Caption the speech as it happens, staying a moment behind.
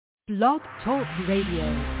Blog Talk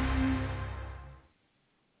Radio.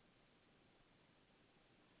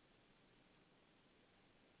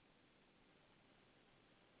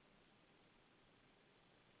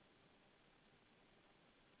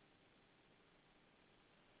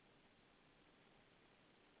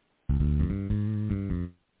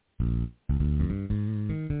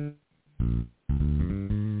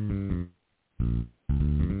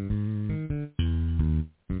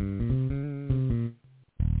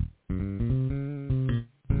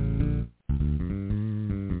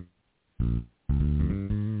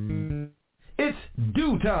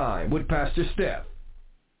 Time with Pastor Steph.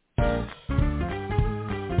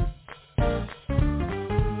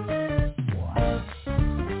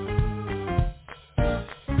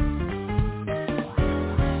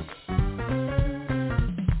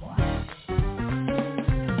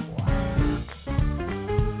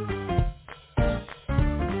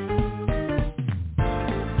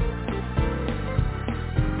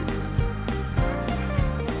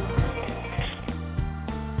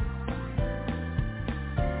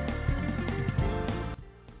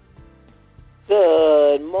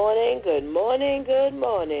 Good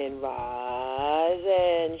morning, rise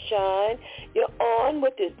and shine. You're on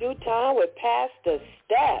with this due time with Pastor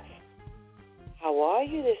Steph. How are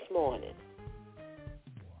you this morning?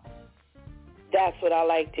 That's what I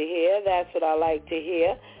like to hear. That's what I like to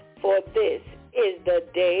hear. For this is the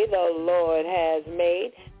day the Lord has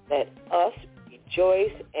made. Let us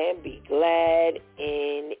rejoice and be glad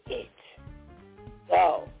in it.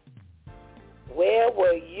 So, where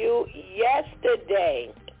were you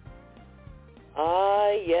yesterday?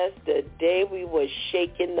 Yesterday we were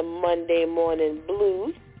shaking the Monday morning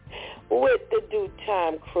blues with the Due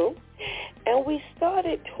Time crew, and we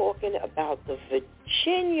started talking about the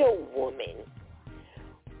Virginia woman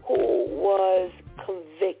who was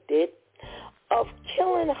convicted of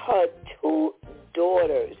killing her two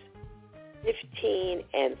daughters, 15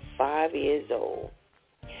 and 5 years old,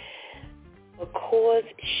 because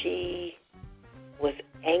she was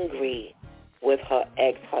angry with her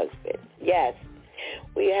ex-husband. Yes,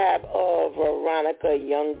 we have Veronica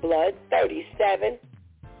Youngblood, 37,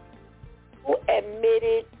 who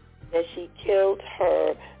admitted that she killed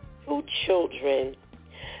her two children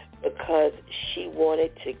because she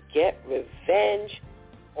wanted to get revenge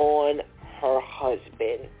on her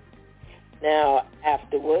husband. Now,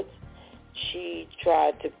 afterwards, she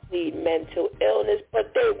tried to plead mental illness,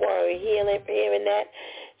 but they weren't hearing that.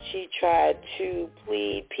 She tried to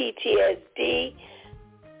plead PTSD.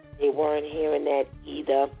 They weren't hearing that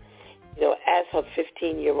either. You know, as her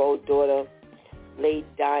 15-year-old daughter lay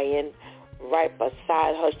dying right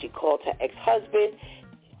beside her, she called her ex-husband.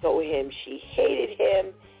 She told him she hated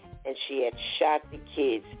him and she had shot the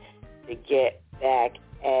kids to get back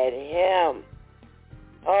at him.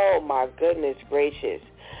 Oh, my goodness gracious.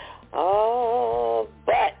 Oh,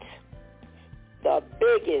 but the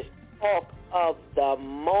biggest talk of the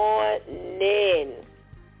morning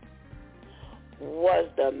was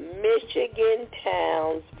the Michigan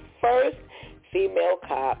town's first female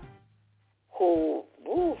cop who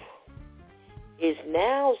is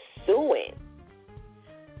now suing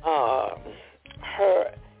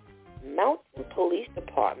her Mountain Police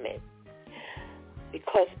Department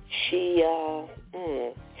because she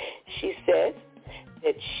said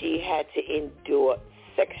that she had to endure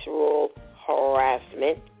sexual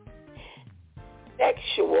harassment,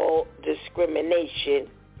 sexual discrimination,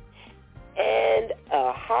 and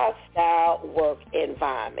a hostile work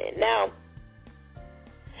environment. Now,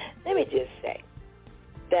 let me just say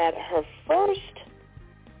that her first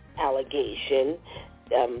allegation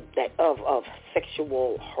of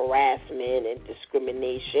sexual harassment and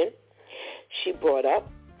discrimination she brought up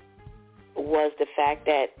was the fact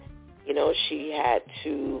that, you know, she had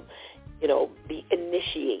to, you know, be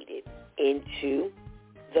initiated into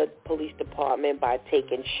the police department by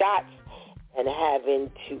taking shots and having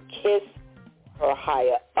to kiss her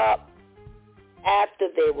higher up after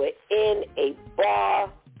they were in a bar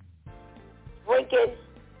drinking,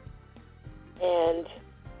 and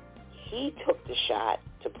he took the shot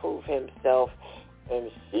to prove himself, and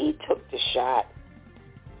he took the shot,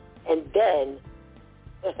 and then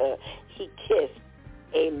he kissed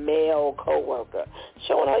a male coworker,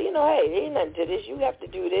 showing her, you know, hey, there ain't nothing to this. You have to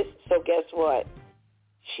do this. So guess what?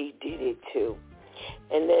 She did it too.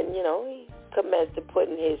 And then, you know, he commenced to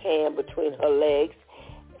putting his hand between her legs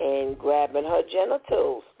and grabbing her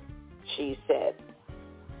genitals, she said.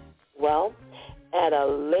 Well, at a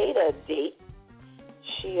later date,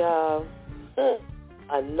 she,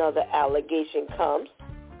 another allegation comes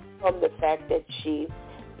from the fact that she,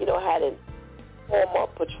 you know, had a former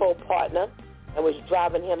patrol partner and was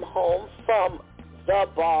driving him home from the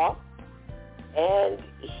bar, and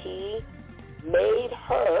he made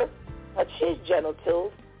her touch his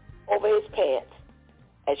genitals over his pants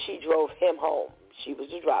as she drove him home. She was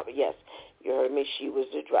the driver. Yes, you heard me. She was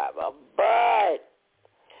the driver. But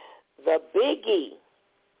the biggie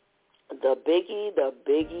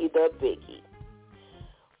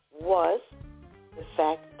was the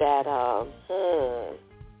fact that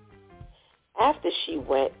after she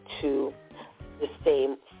went to the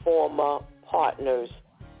same former partner's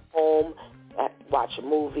home, watch a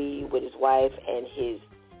movie with his wife and his,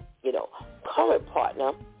 current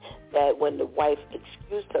partner, that when the wife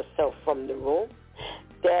excused herself from the room,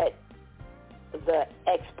 that the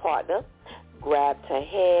ex-partner grabbed her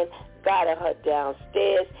hand, guided her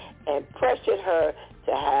downstairs, and pressured her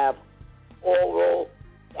to have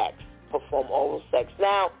perform oral sex.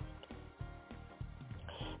 Now,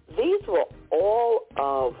 these were all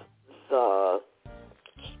of the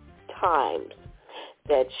times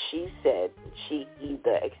that she said she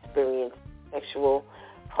either experienced sexual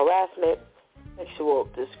harassment, sexual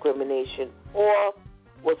discrimination, or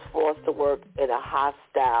was forced to work in a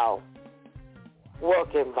hostile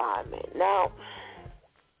work environment. Now,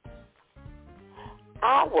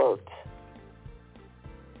 I worked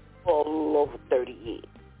for a little over 30 years.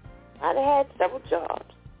 I've had several jobs.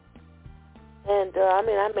 And, I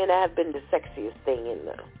may not have been the sexiest thing in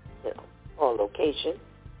the, on location.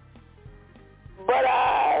 But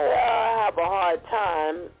I have a hard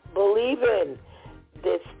time believing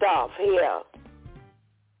this stuff here.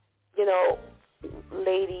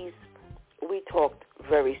 Ladies, we talked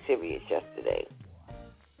very serious yesterday.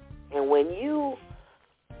 And when you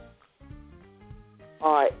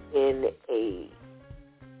are in a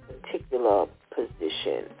particular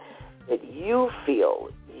position that you feel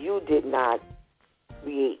you did not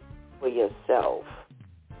create for yourself,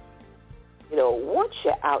 once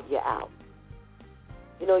you're out, you're out.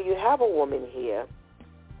 You have a woman here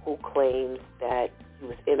who claims that she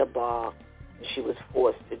was in a bar and she was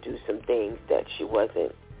forced to do some things that she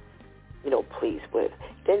wasn't, pleased with.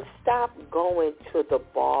 Then stop going to the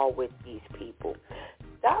bar with these people.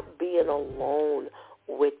 Stop being alone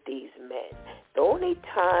with these men. The only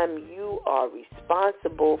time you are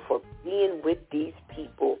responsible for being with these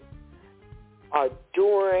people are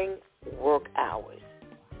during work hours.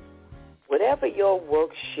 Whatever your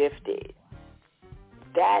work shift is,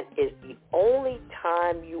 that is the only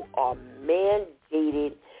time you are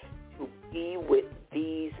mandated to be with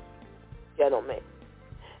these gentlemen.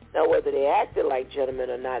 Now, whether they acted like gentlemen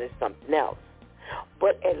or not is something else.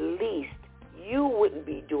 But at least you wouldn't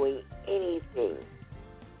be doing anything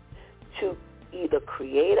to either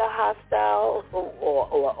create a hostile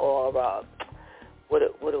or what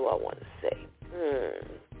do I want to say?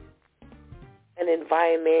 An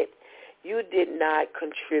environment you did not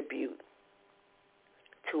contribute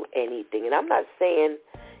to anything. And I'm not saying,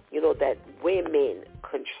 that women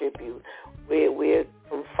contribute. We're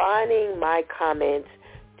confining my comments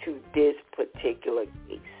to this particular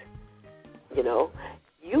case.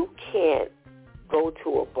 You can't go to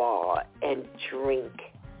a bar and drink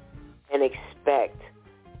and expect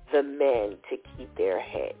the men to keep their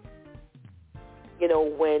head.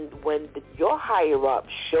 When your higher up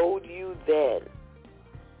showed you then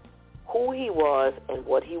who he was and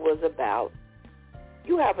what he was about,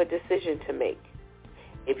 you have a decision to make.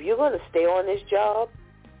 If you're going to stay on this job,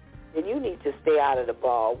 then you need to stay out of the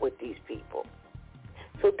bar with these people.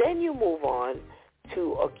 So then you move on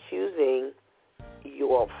to accusing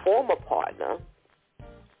your former partner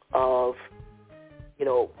of,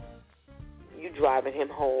 you driving him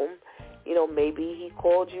home. Maybe he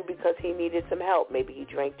called you because he needed some help. Maybe he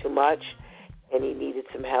drank too much and he needed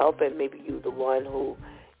some help, and maybe you the one who,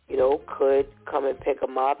 could come and pick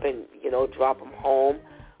him up and, drop him home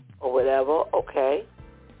or whatever. Okay.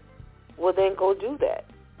 Well, then go do that.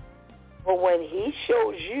 But when he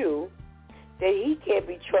shows you that he can't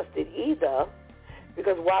be trusted either,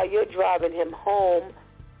 because while you're driving him home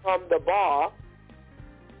from the bar,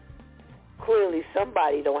 clearly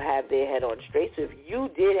somebody don't have their head on straight. So if you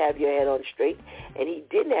did have your head on straight and he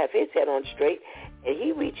didn't have his head on straight, and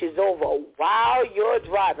he reaches over while you're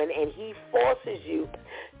driving and he forces you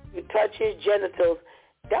to touch his genitals,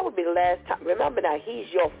 that would be the last time. Remember now, he's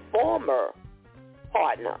your former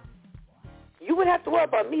partner. You wouldn't have to worry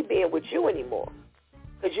about me being with you anymore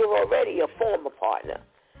because you're already a former partner.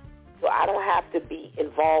 So I don't have to be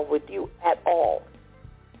involved with you at all.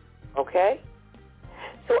 Okay?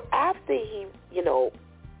 So after he,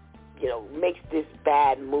 makes this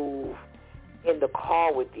bad move in the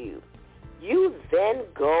car with you, you then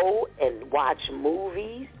go and watch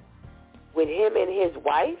movies with him and his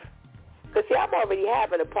wife. Because, see, I'm already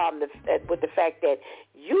having a problem with the fact that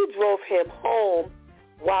you drove him home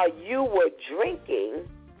while you were drinking.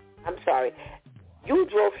 I'm sorry. You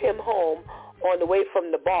drove him home on the way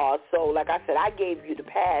from the bar. So, like I said, I gave you the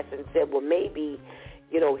pass and said, well, maybe,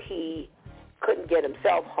 he couldn't get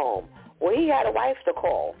himself home. Well, he had a wife to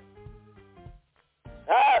call.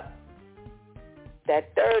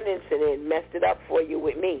 That third incident messed it up for you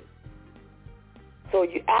with me. So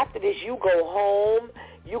after this, you go home.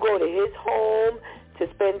 You go to his home to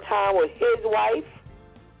spend time with his wife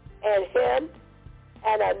and him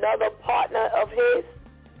and another partner of his.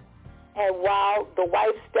 And while the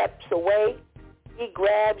wife steps away, he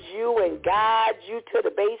grabs you and guides you to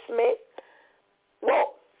the basement.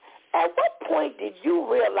 Well, at what point did you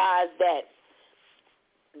realize that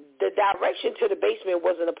the direction to the basement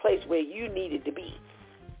wasn't a place where you needed to be?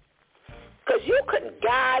 Because you couldn't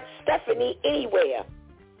guide Stephanie anywhere.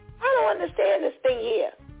 I don't understand this thing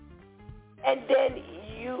here. And then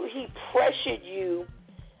he pressured you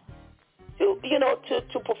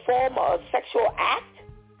to perform a sexual act.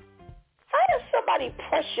 How does somebody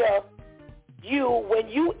pressure you when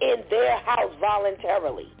you in their house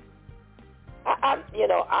voluntarily? I'm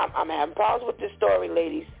having problems with this story,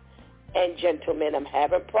 ladies and gentlemen. I'm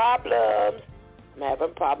having problems.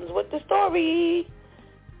 With the story.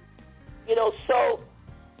 So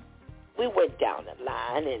we went down the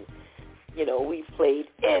line and, we played,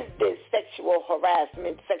 is this sexual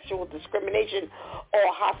harassment, sexual discrimination,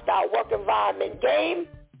 or hostile work environment game?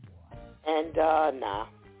 And, nah.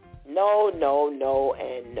 No,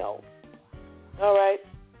 and no. All right.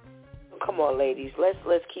 Come on, ladies.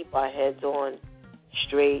 Let's keep our heads on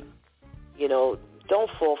straight. Don't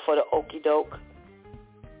fall for the okie doke.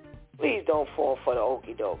 Please don't fall for the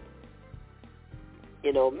okie doke.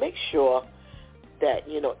 Make sure that,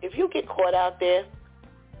 if you get caught out there,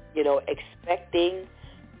 expecting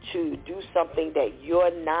to do something that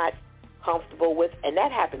you're not comfortable with, and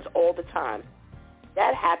that happens all the time.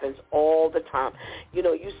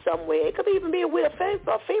 You somewhere. It could even be with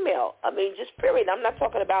a female. I mean, just period. I'm not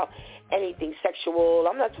talking about anything sexual.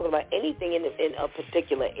 I'm not talking about anything in a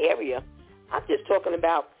particular area. I'm just talking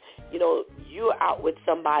about, you're out with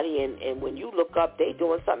somebody, and when you look up, they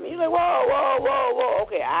doing something. You're like, whoa.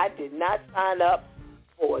 Okay, I did not sign up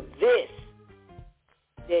for this.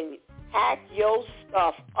 Then pack your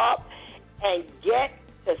stuff up and get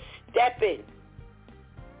to stepping.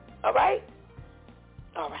 All right?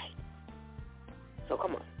 All right. So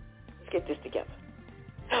come on. Let's get this together.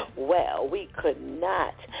 Well, we could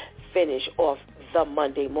not finish off the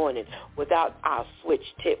Monday morning without our switch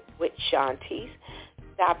tip with Shantice.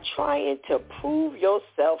 Stop trying to prove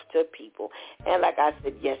yourself to people. And like I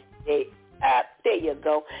said yesterday, there you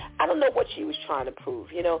go. I don't know what she was trying to prove.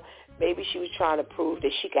 Maybe she was trying to prove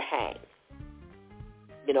that she could hang.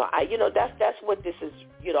 That's what this is.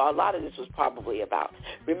 A lot of this was probably about.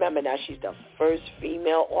 Remember now, she's the first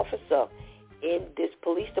female officer in this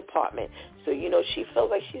police department. So, she feels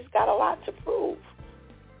like she's got a lot to prove.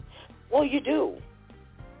 Well, you do.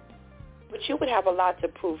 But you would have a lot to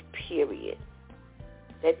prove, period.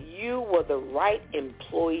 That you were the right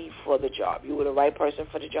employee for the job. You were the right person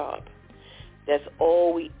for the job. That's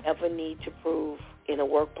all we ever need to prove in a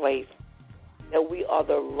workplace, that we are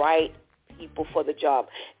the right people for the job,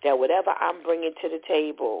 that whatever I'm bringing to the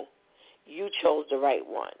table, you chose the right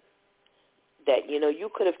one. That, you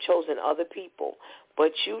could have chosen other people,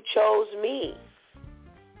 but you chose me.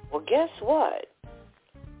 Well, guess what?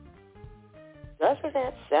 Doesn't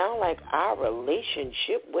that sound like our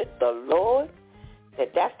relationship with the Lord?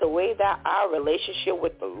 That's the way that our relationship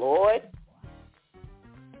with the Lord,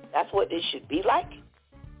 that's what it should be like?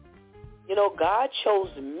 God chose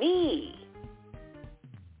me.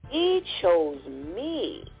 He chose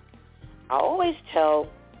me. I always tell,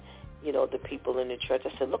 the people in the church,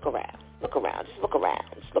 I said, look around, just look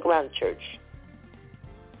around the church.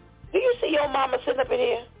 Do you see your mama sitting up in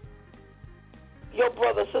here? Your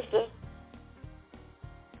brother, sister?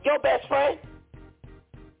 Your best friend?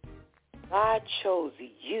 God chose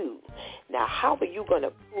you. Now, how are you going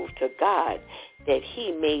to prove to God that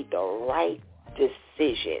he made the right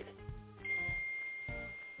decision?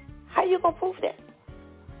 How are you going to prove that?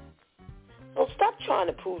 So stop trying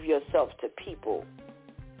to prove yourself to people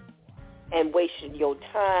and wasting your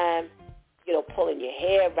time, pulling your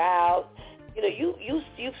hair out.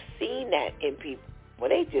 You've seen that in people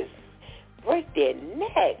when they just break their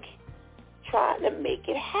neck trying to make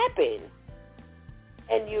it happen.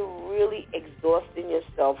 And you're really exhausting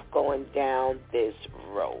yourself going down this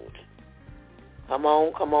road. Come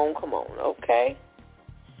on, okay?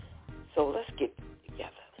 So let's get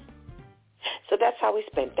together. So that's how we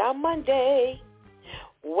spent our Monday.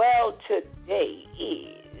 Well, today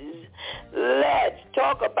is Let's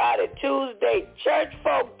Talk About It Tuesday, Church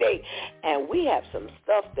Folk Day, and we have some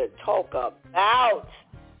stuff to talk about.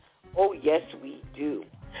 Oh, yes, we do.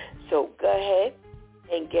 So go ahead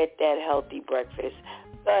and get that healthy breakfast.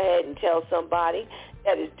 Go ahead and tell somebody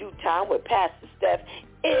that it's Due Time with Pastor Steph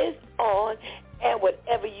is on, and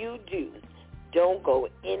whatever you do, don't go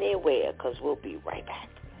anywhere because we'll be right back.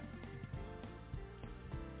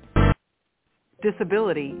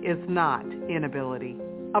 Disability is not inability.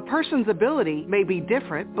 A person's ability may be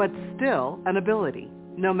different, but still an ability,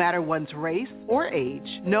 no matter one's race or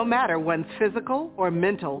age, no matter one's physical or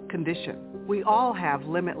mental condition. We all have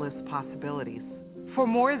limitless possibilities. For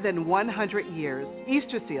more than 100 years,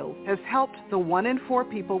 Easter Seals has helped the 1 in 4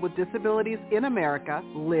 people with disabilities in America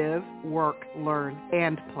live, work, learn,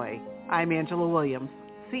 and play. I'm Angela Williams,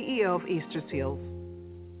 CEO of Easter Seals.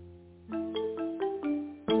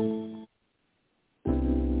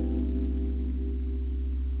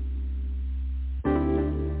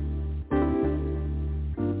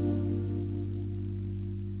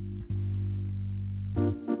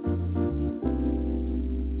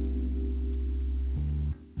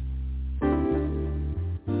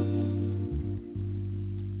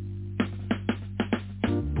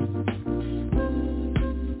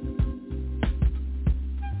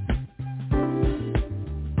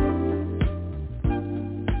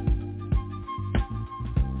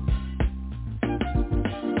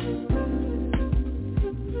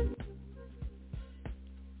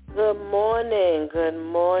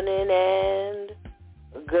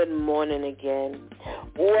 Good morning again.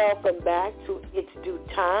 Welcome back to It's Due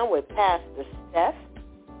Time with Pastor Steph.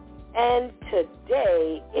 And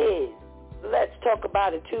today is Let's Talk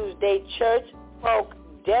About It Tuesday, Church Folk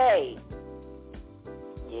Day.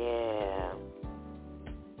 Yeah.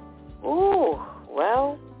 Ooh,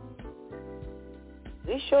 well,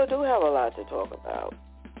 we sure do have a lot to talk about.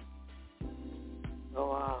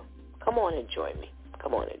 So come on and join me.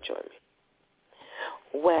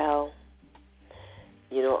 Well,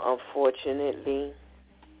 you know, unfortunately,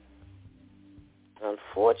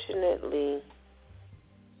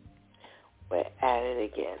 we're at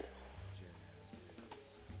it again.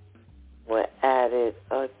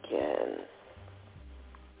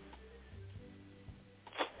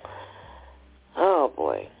 Oh,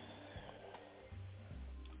 boy.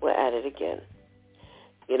 We're at it again.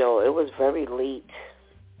 You know, it was very late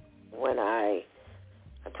when I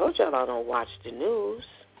told y'all I don't watch the news.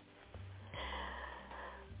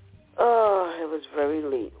 Oh, it was very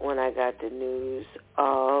late when I got the news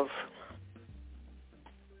of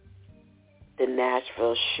the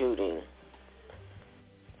Nashville shooting.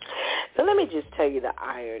 Now, let me just tell you the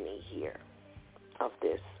irony here of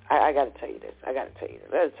this. I got to tell you this. I got to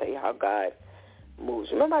tell you how God moves.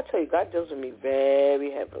 Remember I tell you, God deals with me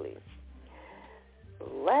very heavily.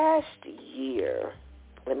 Last year,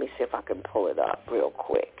 let me see if I can pull it up real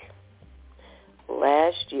quick.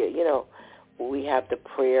 Last year, you know, we have the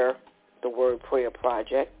Word Prayer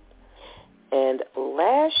Project. And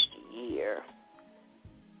last year,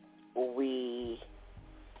 we,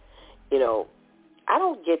 you know, I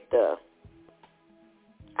don't get the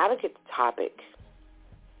topic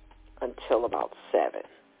until about 7.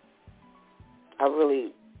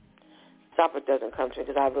 Topic doesn't come to me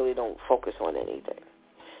because I really don't focus on anything.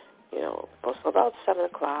 You know, but so about 7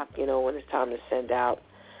 o'clock, you know, when it's time to send out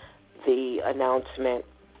the announcement,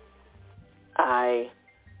 I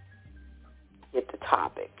get the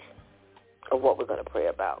topic of what we're going to pray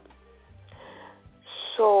about.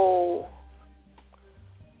 So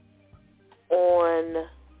on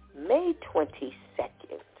May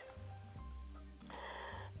 22nd,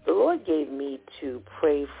 the Lord gave me to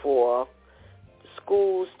pray for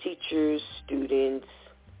schools, teachers, students,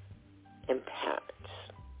 and parents.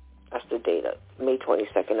 That's the date of May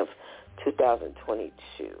 22nd of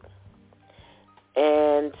 2022.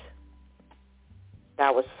 And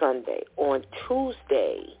that was Sunday. On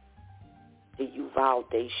Tuesday, the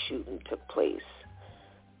Uvalde shooting took place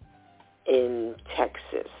in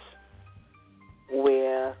Texas,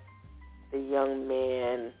 where the young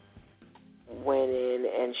man went in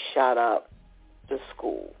and shot up the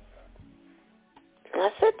school. And I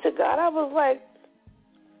said to God, I was like,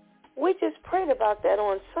 we just prayed about that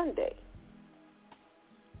on Sunday.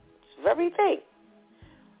 It's the very thing.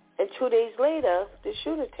 And 2 days later, the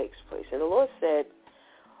shooting takes place. And the Lord said,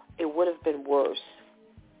 it would have been worse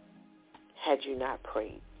had you not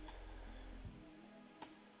prayed.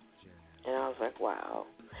 And I was like, wow.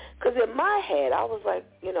 Because in my head, I was like,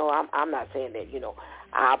 you know, I'm not saying that, you know,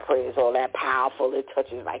 our prayer is all that powerful. It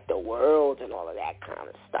touches like the world and all of that kind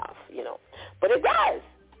of stuff, you know. But it does,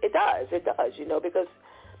 you know, because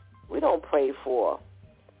We don't pray for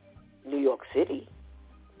New York City.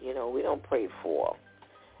 You know, we don't pray for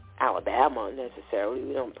Alabama necessarily.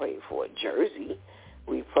 We don't pray for Jersey.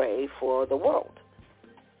 We pray for the world.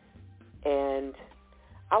 And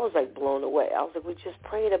I was like blown away. I was like, we just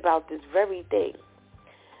prayed about this very thing.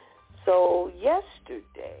 So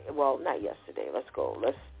yesterday, well, not yesterday, let's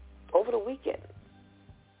over the weekend,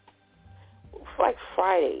 like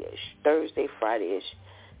Friday-ish, Thursday, Friday-ish,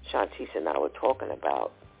 Shantice and I were talking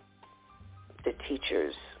about the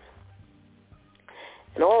teachers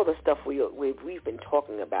and all the stuff we've been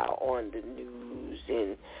talking about on the news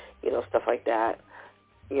and, you know, stuff like that,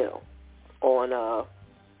 you know, on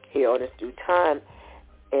here on This Due Time.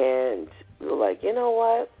 And we were like, you know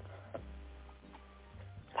what?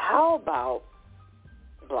 How about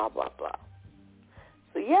blah, blah, blah.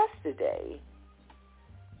 So yesterday,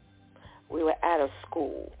 we were at a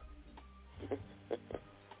school.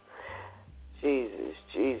 Jesus.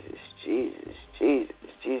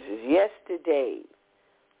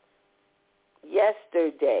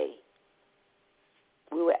 Yesterday,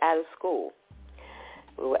 we were at a school.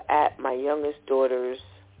 We were at my youngest daughter's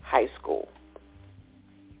high school,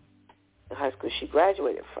 the high school she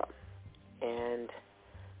graduated from, and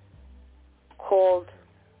called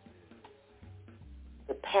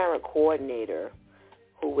the parent coordinator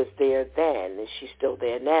who was there then, and she's still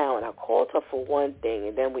there now, and I called her for one thing,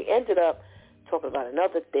 and then we ended up talking about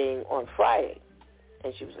another thing on Friday,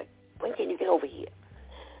 and she was like, when can you get over here?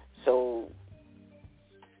 So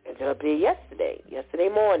ended up there yesterday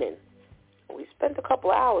morning. We spent a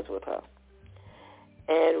couple hours with her.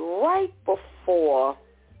 And right before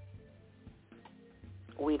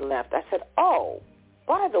we left, I said, oh,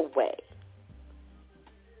 by the way,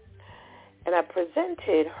 and I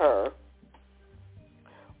presented her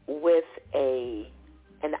with an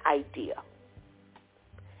idea.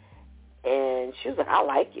 And she was like, I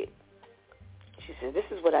like it. She said, this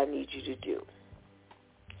is what I need you to do.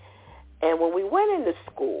 And when we went into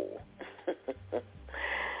school,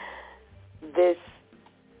 there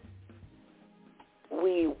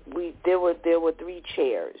were 3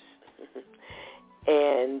 chairs.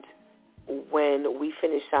 And when we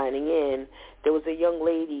finished signing in, there was a young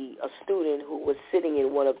lady, a student, who was sitting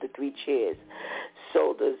in one of the 3 chairs.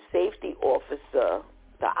 So the safety officer,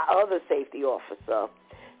 the other safety officer,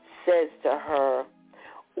 says to her,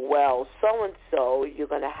 well, so-and-so, you're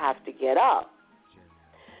going to have to get up.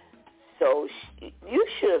 So you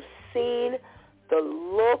should have seen the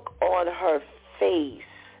look on her face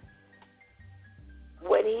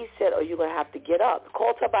when he said, oh, you're going to have to get up.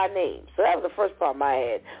 Called her by name. So that was the first part in my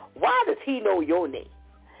head. Why does he know your name?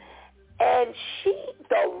 And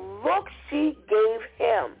the look she gave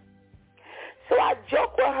him. So I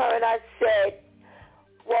joked with her and I said,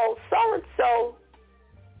 well, so-and-so,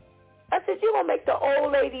 I said, you going to make the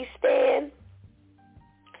old lady stand?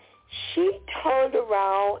 She turned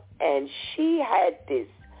around and she had this,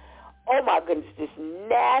 oh my goodness, this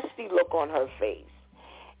nasty look on her face.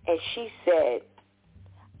 And she said,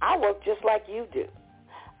 I work just like you do.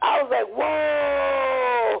 I was like,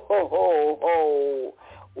 whoa,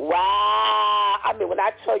 wow. I mean, when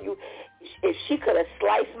I tell you, if she could have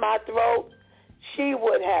sliced my throat, she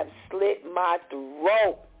would have slit my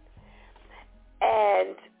throat.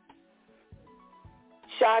 And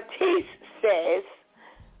Shantice says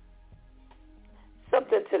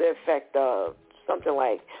something to the effect of something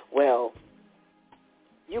like, well,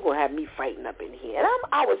 you're going to have me fighting up in here. And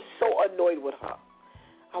I was so annoyed with her.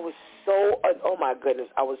 Oh my goodness,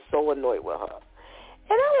 I was so annoyed with her. And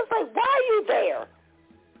I was like, why are you there?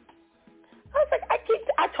 I was like,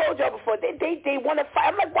 I told y'all before, they want to fight.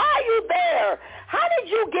 I'm like, why are you there? How did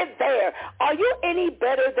you get there? Are you any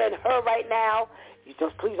better than her right now? You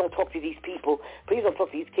just, please don't talk to these people. Please don't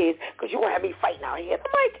talk to these kids because you're going to have me fighting out here.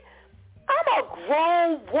 I'm like, I'm a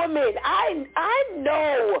grown woman. I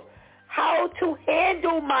know how to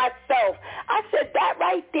handle myself. I said, that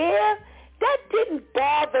right there, that didn't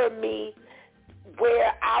bother me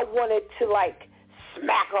where I wanted to, like,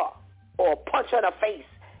 smack her or punch her in the face.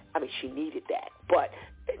 I mean, she needed that. But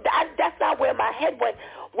that's not where my head went.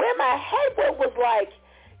 Where my head went was like,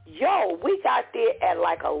 yo, we got there at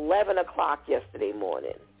like 11 o'clock yesterday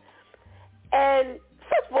morning. And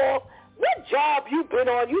first of all, what job you been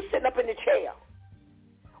on? You sitting up in the chair.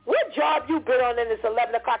 What job you been on, and it's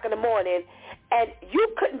 11 o'clock in the morning, and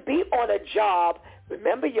you couldn't be on a job.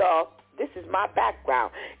 Remember, y'all, this is my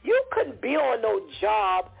background. You couldn't be on no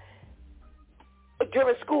job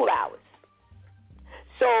during school hours.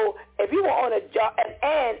 So if you were on a job,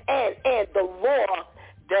 and the law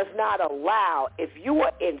does not allow, if you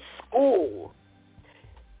were in school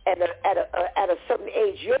at a certain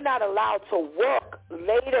age, you're not allowed to work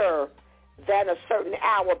later than a certain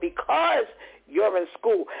hour because you're in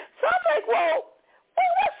school. So I'm like, well,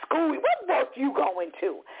 what school, what work you going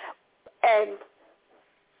to? And,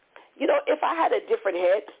 you know, if I had a different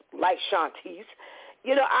head, like Shanti's,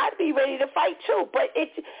 you know, I'd be ready to fight too. But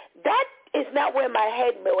that is not where my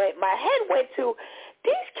head went. My head went to,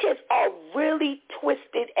 these kids are really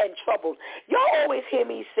twisted and troubled. Y'all always hear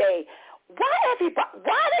me say, why are they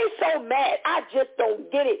so mad? I just don't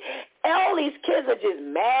get it. All these kids are just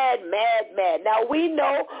mad. Now, we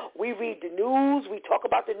know, we read the news, we talk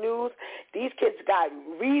about the news. These kids got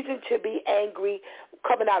reason to be angry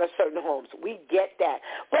coming out of certain homes. We get that.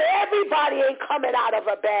 But everybody ain't coming out of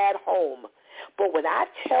a bad home. But when I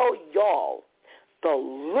tell y'all the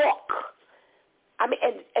look, I mean,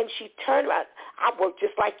 and she turned around, I work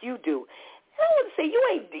just like you do. I would say you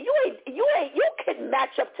can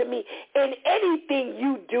match up to me in anything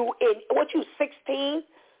you do in, what you, 16,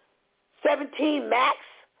 17 max?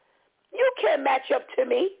 You can't match up to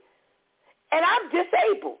me. And I'm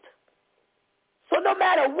disabled. So no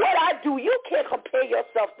matter what I do, you can't compare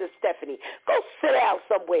yourself to Stephanie. Go sit down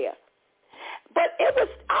somewhere. But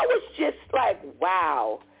I was just like,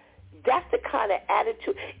 wow. That's the kind of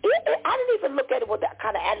attitude. I didn't even look at it with that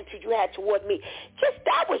kind of attitude you had toward me.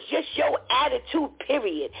 That was just your attitude,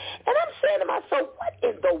 period. And I'm saying to myself, what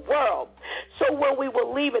in the world? So when we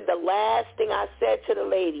were leaving, the last thing I said to the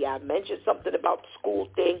lady, I mentioned something about the school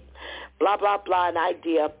thing, blah, blah, blah, an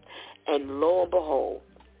idea. And lo and behold,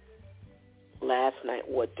 last night,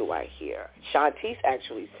 what do I hear? Shantice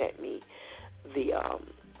actually sent me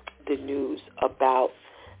the news about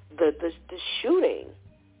the shooting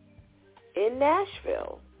in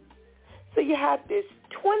Nashville. So you have this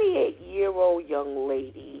 28-year-old young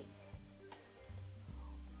lady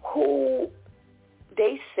who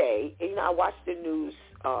they say, you know, I watched the news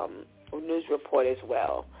report as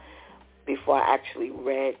well before I actually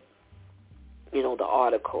read, you know, the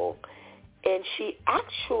article, and she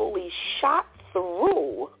actually shot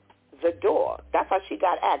through the door. That's how she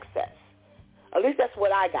got access. At least that's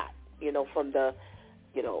what I got, you know, from the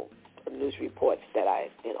news reports that I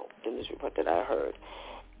heard.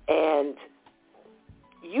 And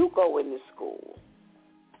you go into school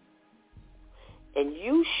and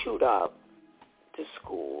you shoot up the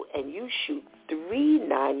school and you shoot 3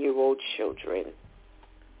 9-year-old children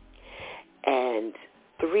and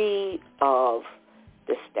 3 of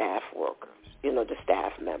the staff workers, you know, the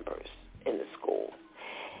staff members in the school.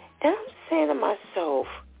 And I'm saying to myself,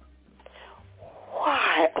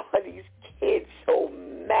 why are these kids so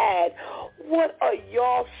mad? What are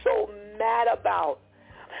y'all so mad about?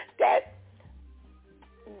 That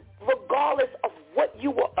regardless of what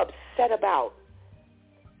you were upset about,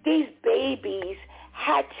 these babies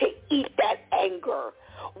had to eat that anger.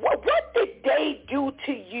 What did they do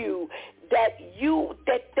to you that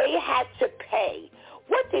they had to pay?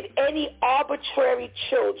 What did any arbitrary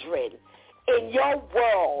children in your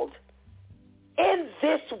world, in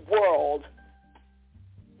this world,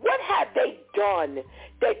 what have they done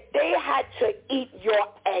that they had to eat your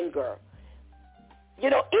anger? You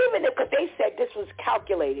know, even because they said this was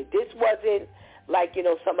calculated. This wasn't like, you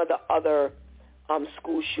know, some of the other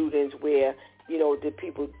school shootings where, you know, the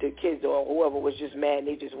kids or whoever was just mad and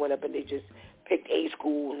they just went up and they just picked a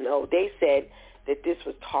school. No, they said that this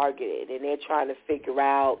was targeted and they're trying to figure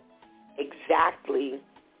out exactly,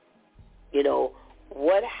 you know,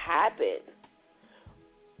 what happened.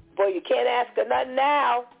 Boy, you can't ask her nothing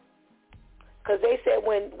now, because they said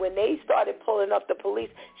when they started pulling up the police,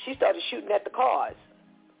 she started shooting at the cars.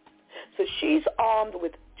 So she's armed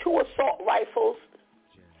with 2 assault rifles,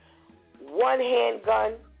 1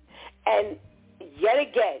 handgun, and yet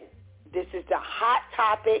again, this is the hot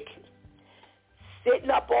topic, sitting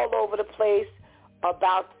up all over the place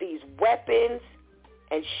about these weapons,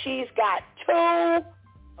 and she's got 2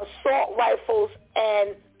 assault rifles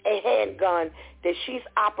and a handgun that she's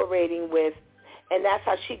operating with, and that's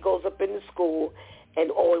how she goes up in the school,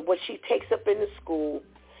 or what she takes up in the school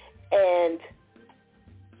and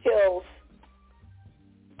kills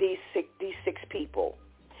these 6 people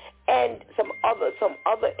and some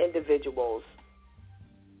other individuals.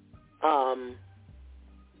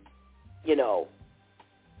 You know,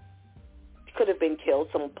 could have been killed.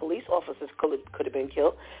 Some police officers could have been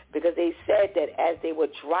killed because they said that as they were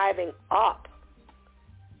driving up,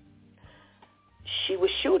 she was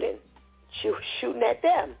shooting. She was shooting at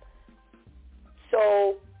them.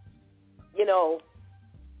 So, you know,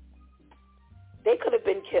 they could have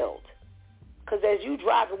been killed. Because as you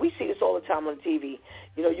drive, and we see this all the time on TV,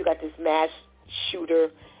 you know, you got this mass shooter,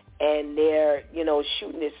 and they're, you know,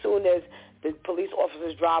 shooting as soon as the police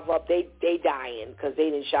officers drive up, they dying because they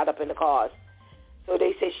didn't shot up in the cars. So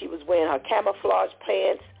they say she was wearing her camouflage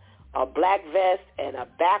pants, a black vest, and a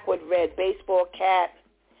backward red baseball cap.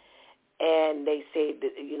 And they say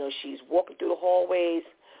that, she's walking through the hallways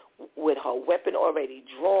with her weapon already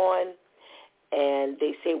drawn. And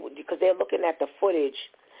they say, because they're looking at the footage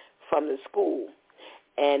from the school,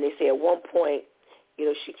 and they say at one point,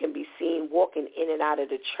 she can be seen walking in and out of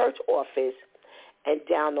the church office and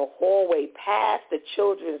down the hallway past the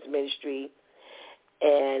children's ministry.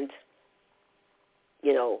 And,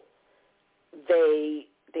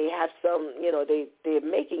 they have some, they're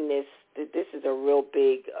making this is a real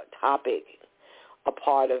big topic, a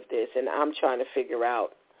part of this. And I'm trying to figure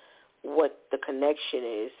out what the connection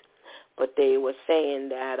is. But they were saying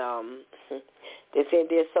that they're saying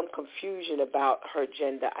there's some confusion about her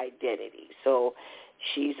gender identity. So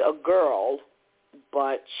she's a girl,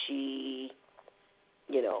 but she,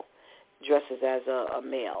 dresses as a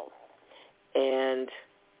male. And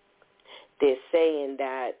they're saying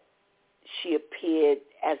that she appeared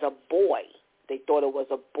as a boy. They thought it was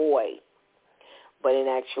a boy, but in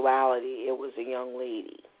actuality it was a young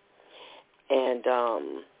lady. And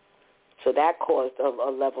so that caused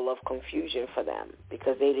a level of confusion for them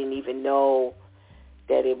because they didn't even know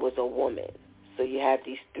that it was a woman. So you have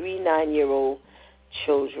these 3 9-year-old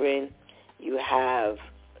children. You have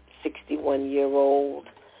 61-year-old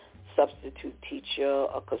substitute teacher,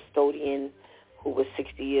 a custodian who was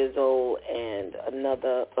 60 years old, and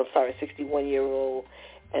 61-year-old,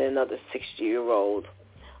 and another 60-year-old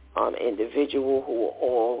individual who were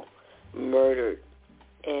all murdered.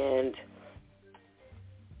 And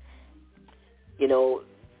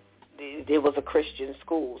there was a Christian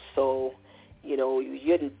school, so,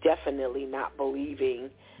 you're definitely not believing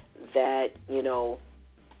that,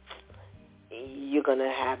 you're going to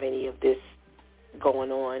have any of this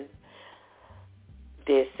going on.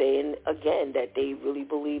 They're saying, again, that they really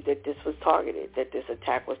believe that this was targeted, that this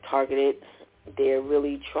attack was targeted. They're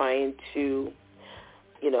really trying to,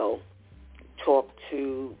 talk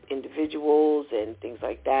to individuals and things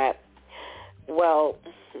like that. Well,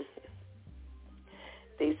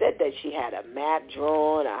 they said that she had a map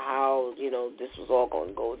drawn of how, this was all going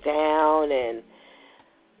to go down. And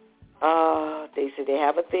they said they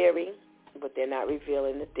have a theory, but they're not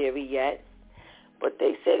revealing the theory yet. But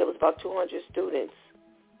they said it was about 200 students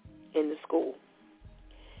in the school.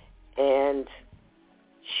 And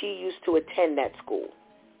she used to attend that school.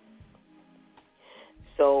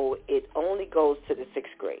 So it only goes to the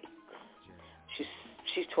 6th grade.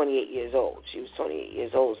 She's 28 years old. She was 28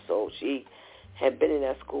 years old, so she had been in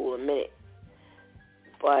that school a minute.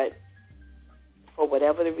 But for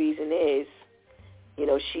whatever the reason is,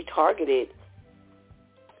 she targeted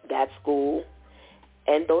that school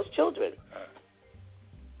and those children.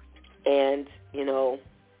 And,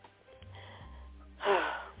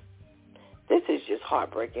 this is just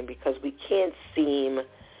heartbreaking because we can't seem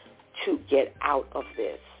to get out of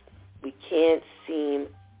this. We can't seem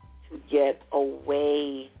to get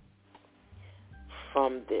away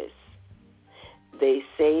from this. They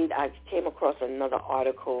say, I came across another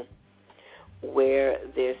article where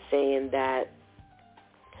they're saying that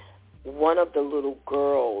one of the little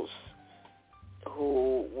girls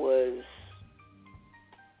who was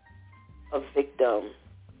a victim,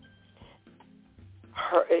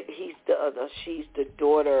 she's the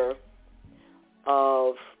daughter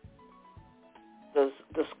of the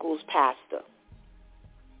school's pastor.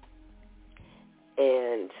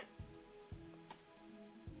 And,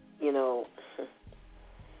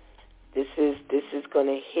 this is going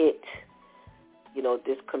to hit,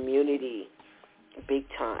 this community big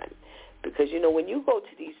time. Because, when you go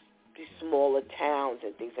to these smaller towns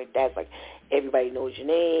and things like that, it's like everybody knows your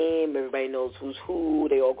name, everybody knows who's who,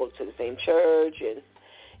 they all go to the same church, and,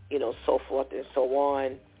 so forth and so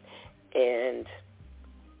on. And,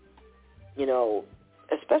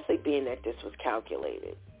 especially being that this was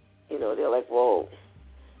calculated, they're like, whoa,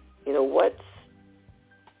 what's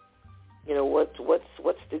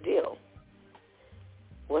the deal?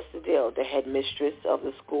 What's the deal? The headmistress of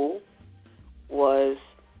the school was,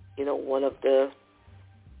 one of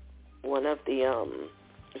the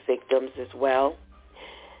victims as well.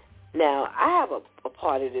 Now, I have a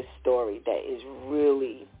part of this story that is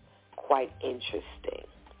really quite interesting.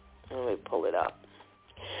 Let me pull it up.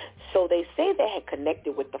 So they say they had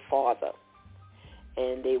connected with the father,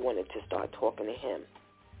 and they wanted to start talking to him.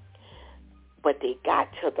 But they got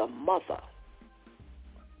to the mother,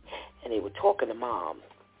 and they were talking to mom.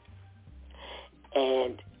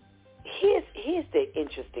 And here's the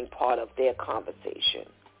interesting part of their conversation.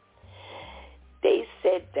 They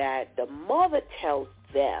said that the mother tells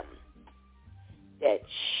them that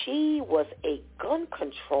she was a gun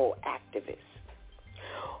control activist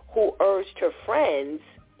who urged her friends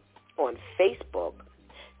on Facebook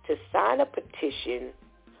to sign a petition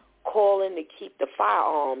calling to keep the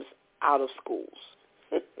firearms out of schools.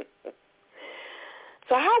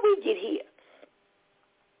 So how we get here?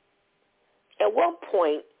 At one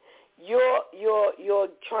point, you're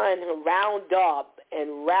trying to round up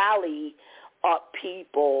and rally up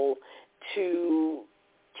people to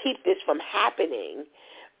keep this from happening,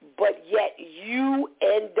 but yet you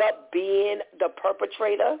end up being the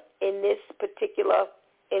perpetrator in this particular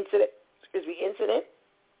incident.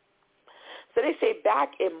 So they say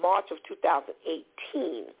back in March of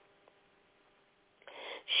 2018,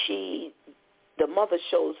 the mother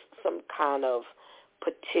shows some kind of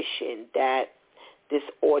petition that this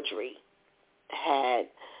Audrey had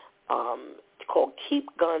called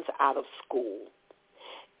Keep Guns Out of School.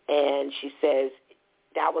 And she says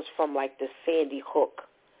that was from like the Sandy Hook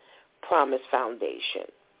Promise Foundation.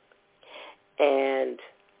 And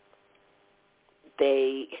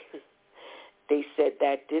they said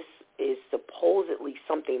that this is supposedly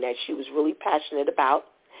something that she was really passionate about,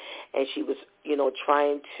 and she was,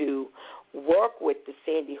 trying to work with the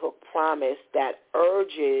Sandy Hook Promise that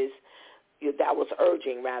was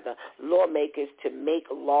urging lawmakers to make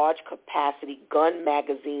large capacity gun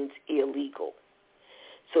magazines illegal.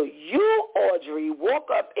 So you, Audrey, woke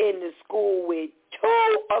up in the school with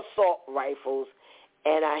 2 assault rifles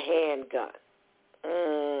and a handgun.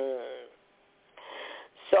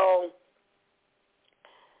 So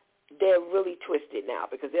they're really twisted now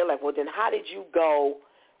because they're like, well, then how did you go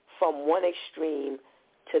from one extreme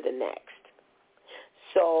to the next?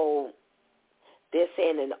 So they're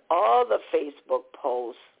saying in other Facebook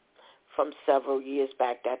posts from several years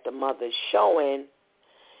back that the mother's showing,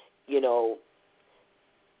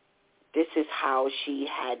 this is how she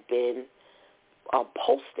had been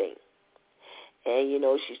posting.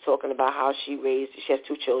 And, she's talking about how she has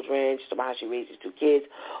 2 children. She's talking about how she raised 2 kids.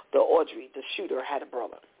 The Audrey, the shooter, had a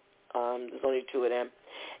brother. There's only 2 of them.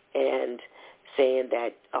 And saying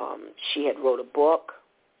that she had wrote a book.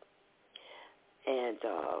 And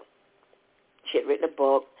she had written a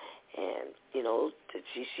book. And,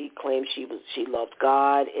 she claimed she loved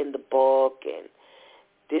God in the book. And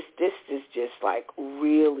this is just like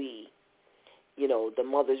really, the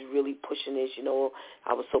mother's really pushing this.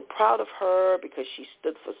 I was so proud of her because she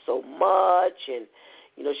stood for so much, and,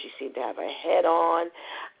 she seemed to have her head on.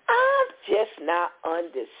 I'm just not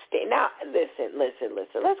understanding. Now, listen.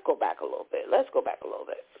 Let's go back a little bit.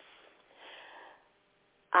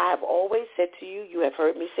 I have always said to you, you have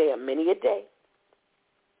heard me say it many a day,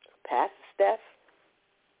 Pastor Steph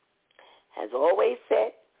has always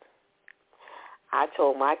said, I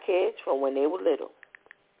told my kids from when they were little,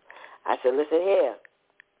 I said, listen here,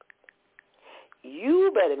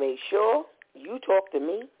 you better make sure you talk to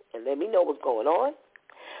me and let me know what's going on,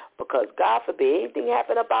 because God forbid anything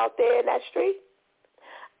happen up out there in that street,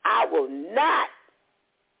 I will not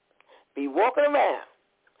be walking around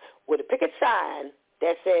with a picket sign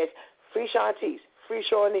that says free Shantice, free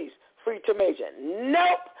Shawnees, free Tamaja.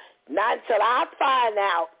 Nope, not until I find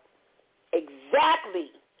out exactly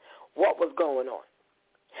what was going on.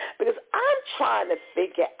 Because I'm trying to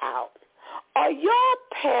figure out, are your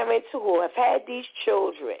parents who have had these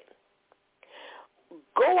children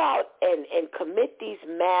go out and commit these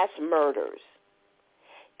mass murders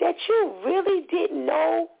that you really didn't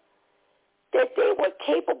know that they were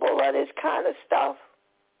capable of this kind of stuff?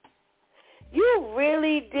 You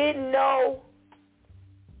really didn't know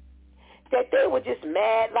that they were just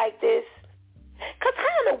mad like this? Because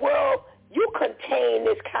how in the world you contain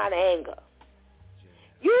this kind of anger?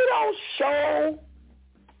 You don't show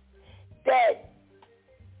that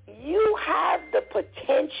you have the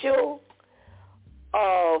potential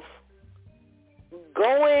of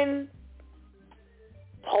going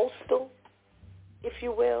postal, if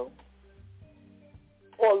you will,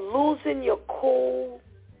 or losing your cool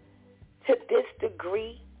to this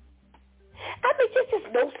degree. I mean, there's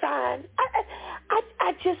just no sign.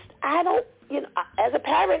 I don't, as a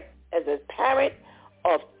parent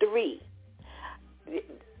of 3,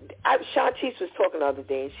 Shantice was talking the other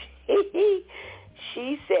day, and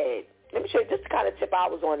she said, let me show you, this is the kind of tip I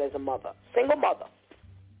was on as a mother, single mother.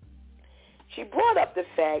 She brought up the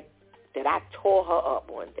fact that I tore her up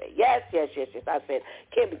one day. Yes. I said,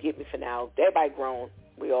 can't forgive me for now. Everybody grown.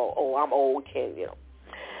 We all, I'm old, can't,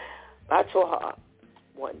 I tore her up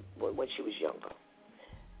when she was younger.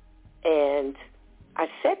 And I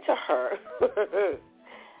said to her,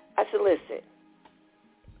 I said, listen.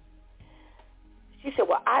 She said,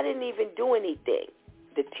 well, I didn't even do anything.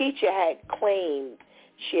 The teacher had claimed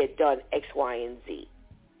she had done X, Y, and Z.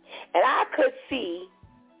 And I could see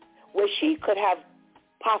where she could have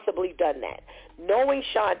possibly done that. Knowing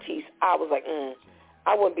Shantice, I was like,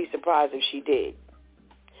 I wouldn't be surprised if she did.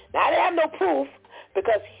 Now, I didn't have no proof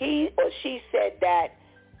because he or she said that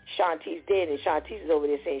Shantice did, and Shantice is over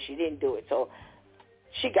there saying she didn't do it. So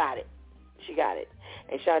she got it. She got it.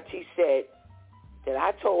 And Shantice said that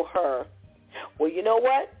I told her, well, you know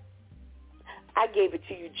what? I gave it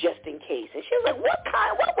to you just in case. And she was like,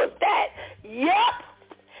 what was that? Yep,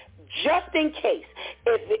 just in case.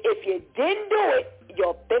 If you didn't do it,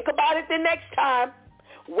 you'll think about it the next time.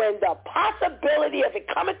 When the possibility of it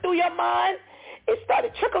coming through your mind, it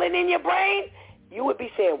started trickling in your brain, you would be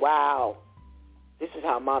saying, wow, this is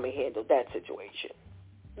how Mommy handled that situation.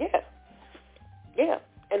 Yeah. Yeah.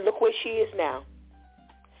 And look where she is now.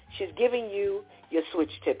 She's giving you your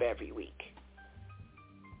switch tip every week.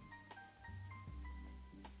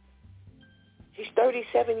 She's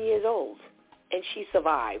 37 years old, and she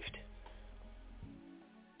survived.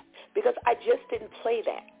 Because I just didn't play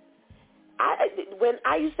that. When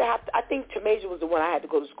I used to have to, I think Tamasia was the one I had to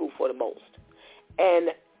go to school for the most. And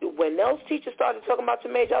when those teachers started talking about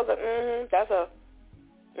Tamasia, I was like, that's her.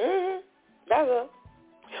 That's her.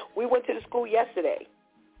 We went to the school yesterday,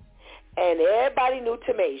 and everybody knew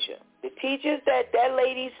Tamasia. The teachers that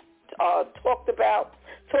ladies talked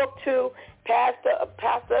to, passed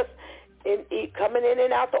us coming in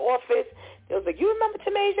and out the office. It was like, you remember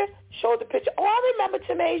Tamasia? Showed the picture. Oh, I remember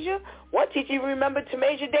Tamasia. One teacher even remembered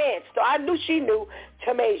Tamasia dance. So I knew she knew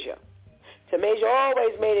Tamasia. Tamasia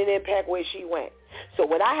always made an impact where she went. So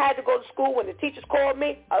when I had to go to school, when the teachers called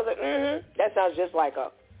me, I was like, that sounds just like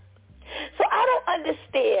her. So I don't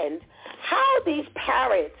understand how these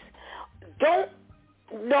parents don't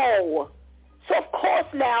know. So, of course,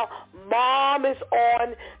 now Mom is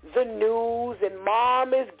on the news, and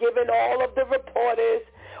Mom is giving all of the reporters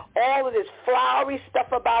all of this flowery stuff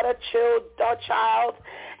about her child.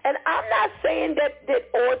 And I'm not saying that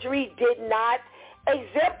Audrey did not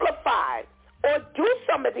exemplify or do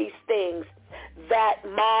some of these things that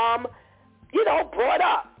Mom, brought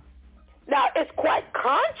up. Now, it's quite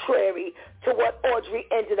contrary to what Audrey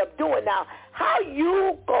ended up doing. Now, how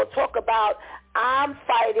you going to talk about I'm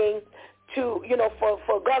fighting to,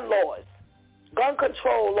 for gun laws, gun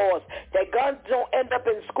control laws, that guns don't end up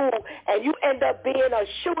in school and you end up being a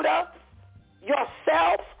shooter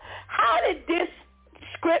yourself? How did this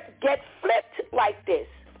script get flipped like this?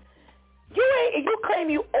 You claim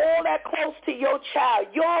you all that close to your child.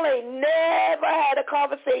 Y'all ain't never had a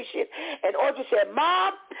conversation. And Audrey said,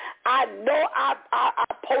 Mom, I know I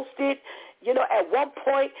posted, at one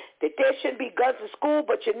point that there shouldn't be guns in school,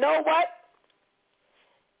 but you know what?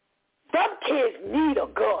 Them kids need a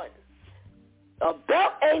gun. A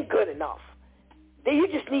belt ain't good enough. Then you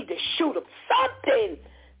just need to shoot them.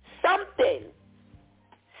 Something.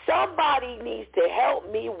 Somebody needs to help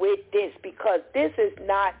me with this because this is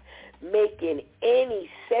not making any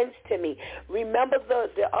sense to me. Remember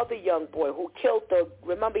the other young boy who killed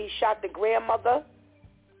remember he shot the grandmother?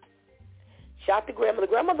 Shot the grandmother.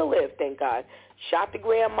 The grandmother lived, thank God. Shot the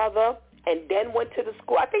grandmother and then went to the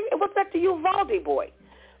school. I think it was like the Uvalde boy.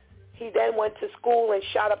 He then went to school and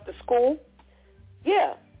shot up the school.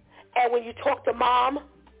 Yeah. And when you talk to Mom,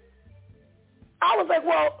 I was like,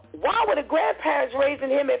 well, why were the grandparents raising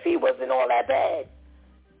him if he wasn't all that bad?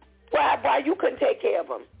 Why you couldn't take care of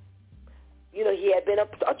him? He had been a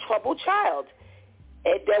troubled child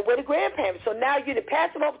and dealt with the grandparents. So now you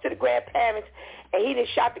pass him over to the grandparents, and he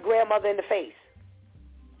just shot the grandmother in the face.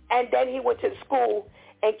 And then he went to the school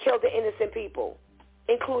and killed the innocent people,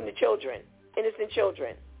 including the children, innocent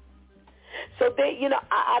children. So they,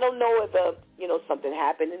 I don't know if something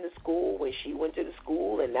happened in the school when she went to the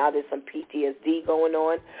school, and now there's some PTSD going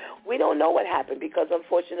on. We don't know what happened because,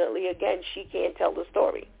 unfortunately, again, she can't tell the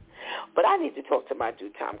story. But I need to talk to my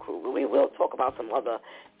dude, Tom Kruger. We will talk about some other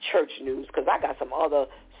church news because I got some other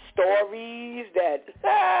stories that,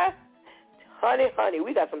 honey,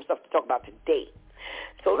 we got some stuff to talk about today.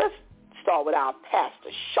 So let's start with our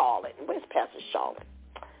Pastor Charlotte. Where's Pastor Charlotte?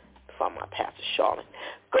 Find my Pastor Charlotte.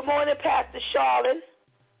 Good morning, Pastor Charlotte.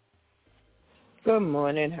 Good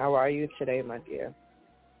morning. How are you today, my dear?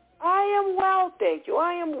 I am well, thank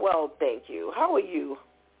you. How are you?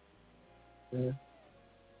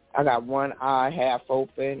 I got one eye half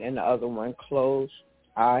open and the other one closed.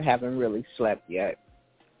 I haven't really slept yet,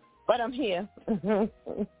 but I'm here.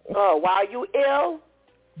 Oh, wow, you ill?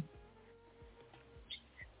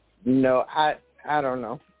 No, I don't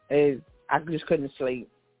know. I just couldn't sleep.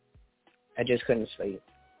 A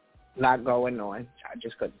lot going on. I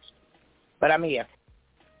just couldn't sleep. But I'm here.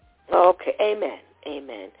 Okay, amen.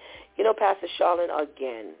 Pastor Charlotte,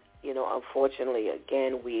 again, unfortunately,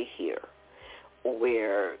 again, we're here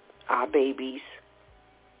where our babies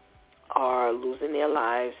are losing their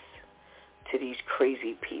lives to these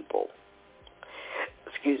crazy people.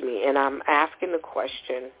 Excuse me. And I'm asking the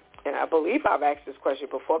question, and I believe I've asked this question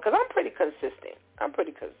before because I'm pretty consistent.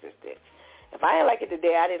 If I ain't like it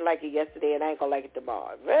today, I didn't like it yesterday, and I ain't going to like it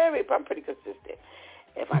tomorrow. I'm pretty consistent.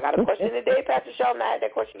 If I got a question today, Pastor Sheldon, I had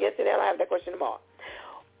that question yesterday, and I have that question tomorrow.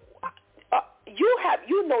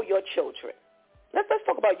 You know your children. Let's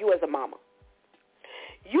talk about you as a mama.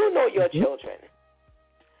 You know your children.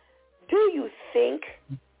 Do you think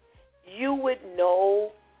you would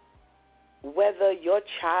know whether your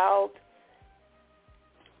child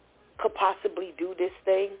could possibly do this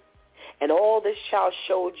thing? And all this child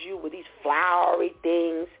showed you were these flowery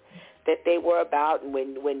things that they were about. And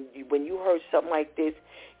when you heard something like this,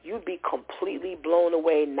 you'd be completely blown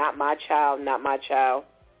away. Not my child, not my child.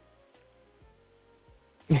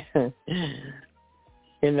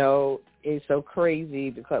 You know, it's so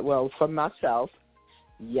crazy because, well, for myself,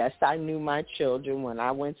 yes, I knew my children when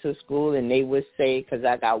I went to school, and they would say, because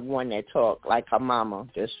I got one that talked like her mama,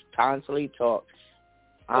 just constantly talk.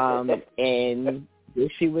 And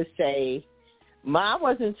she would say, Ma, I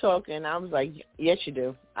wasn't talking. I was like, yes, you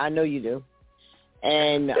do. I know you do.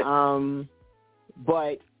 And,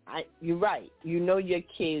 but you're right. You know your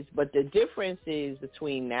kids, but the difference is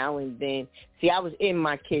between now and then. See, I was in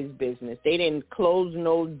my kids' business. They didn't close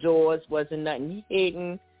no doors, wasn't nothing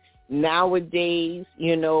hidden. Nowadays,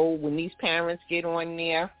 you know, when these parents get on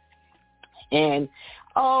there and,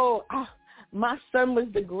 my son was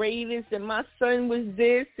the greatest, and my son was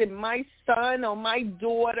this, and my son or my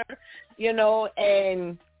daughter, you know,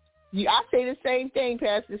 and I say the same thing,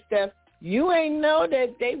 Pastor Steph. You ain't know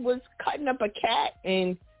that they was cutting up a cat,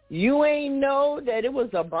 and you ain't know that it was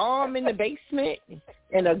a bomb in the basement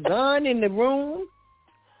and a gun in the room.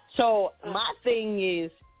 So my thing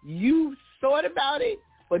is, you thought about it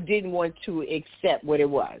but didn't want to accept what it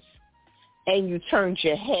was, and you turned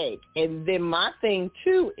your head. And then my thing,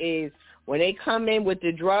 too, is when they come in with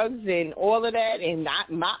the drugs and all of that, and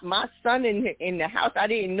my son in the house, I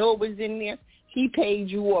didn't know it was in there, he paid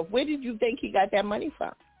you off. Where did you think he got that money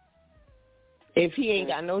from if he ain't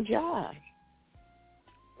got no job?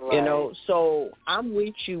 Right. You know, so I'm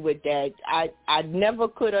with you with that. I never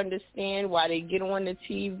could understand why they get on the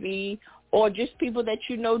TV, or just people that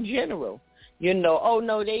you know general. You know, oh,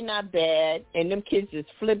 no, they not bad, and them kids is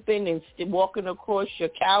flipping and walking across your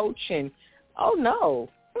couch, and, oh, no.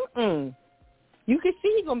 You can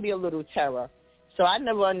see he's going to be a little terror. So I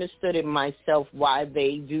never understood it myself why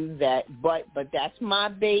they do that. But that's my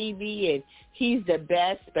baby, and he's the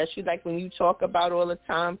best, especially like when you talk about all the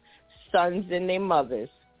time sons and their mothers.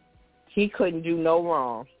 He couldn't do no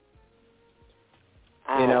wrong.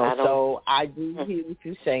 So I do hear what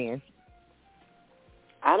you're saying.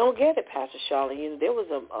 I don't get it, Pastor Charlotte. You know, there was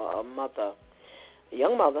a mother, a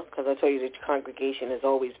young mother, because I told you the congregation has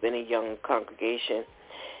always been a young congregation,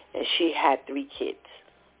 and she had 3 kids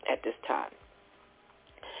at this time.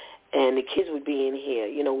 And the kids would be in here.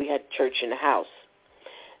 You know, we had church in the house.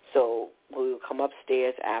 So we would come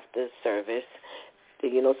upstairs after service,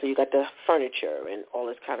 you know, so you got the furniture and all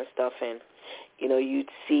this kind of stuff. And, you know, you'd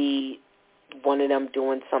see one of them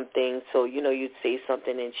doing something. So, you know, you'd say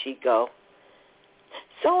something and she'd go,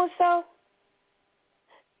 so-and-so,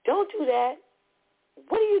 don't do that.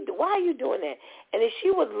 Why are you doing that? And then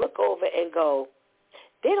she would look over and go,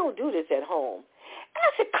 they don't do this at home. And I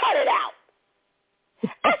said, cut it out.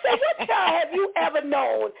 I said, what child have you ever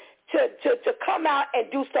known to come out and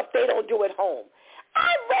do stuff they don't do at home?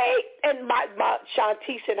 I raised, and my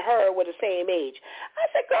Shantice and her were the same age. I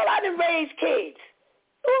said, girl, I didn't raise kids.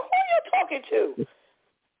 Who are you talking to?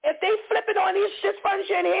 If they flipping on these shit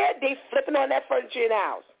furniture in here, they flipping on that furniture in the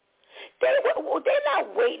house. They're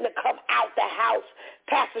not waiting to come out the house,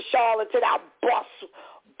 Pastor Charlotte, to that bus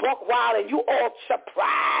buck wild, and you all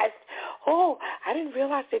surprised. Oh, I didn't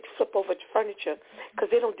realize they'd flip over furniture because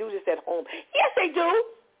they don't do this at home. Yes, they do.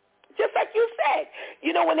 Just like you said.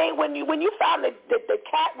 You know, when you found that the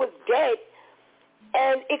cat was dead,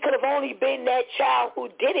 and it could have only been that child who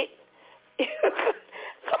did it.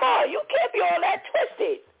 Come on, you can't be all that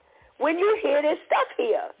twisted when you hear this stuff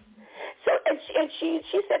here. So, and she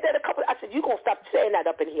said that I said, you're going to stop saying that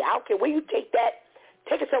up in here. I don't care where you take that.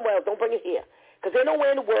 Take it somewhere else. Don't bring it here. Because there's nowhere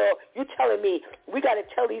in the world you're telling me we got to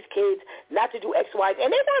tell these kids not to do X, Y, and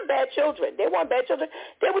they weren't bad children. They weren't bad children.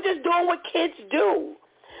 They were just doing what kids do.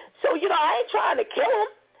 So, you know, I ain't trying to kill them,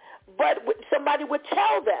 but somebody would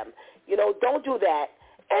tell them, you know, don't do that.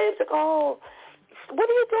 And it's like, oh, what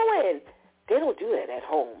are you doing? They don't do that at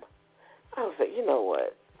home. I was like, you know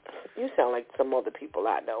what? You sound like some other people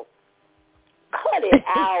I know. Cut it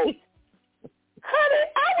out. Cut it.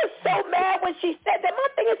 I was so mad when she said that. My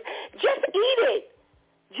thing is, just eat it.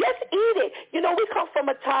 Just eat it. You know, we come from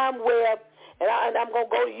a time where, and I'm going to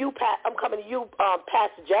go to you, I'm coming to you,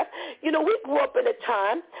 Pastor Jeff. You know, we grew up in a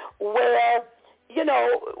time where, you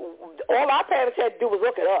know, all our parents had to do was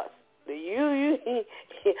look at us. Let me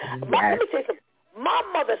tell you something. My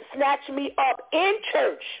mother snatched me up in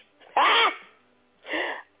church.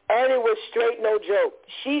 And it was straight no joke.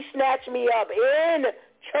 She snatched me up in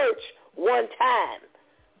church one time.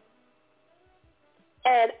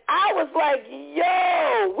 And I was like,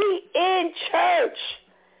 yo, we in church.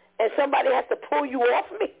 And somebody has to pull you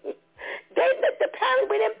off me. The parents,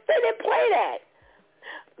 they didn't play that.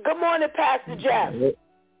 Good morning, Pastor Jeff.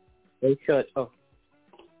 They should. Oh.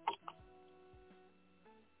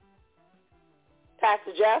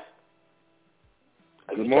 Pastor Jeff?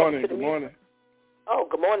 Good morning. Good morning. Oh,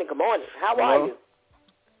 good morning. Good morning. How are you?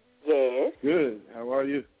 Yes. Good. How are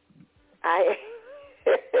you?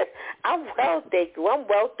 I'm well, thank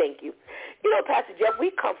you. You know, Pastor Jeff,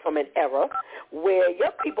 we come from an era where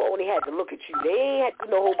young people only had to look at you. They ain't had to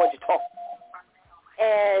do no whole bunch of talk.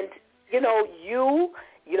 And, you know,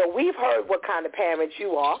 we've heard what kind of parents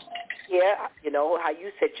you are. Yeah, you know, how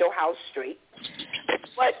you set your house straight.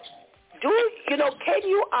 But can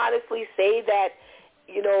you honestly say that,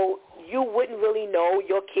 you know, you wouldn't really know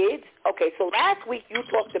your kids? Okay, so last week you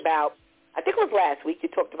talked about, I think it was last week, you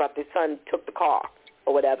talked about the son took the car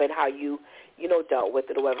or whatever and how you dealt with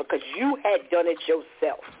it or whatever because you had done it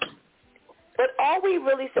yourself. But are we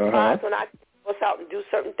really surprised when I go out and do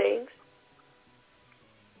certain things?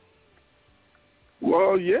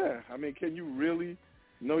 Well, yeah. I mean, can you really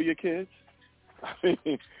know your kids? I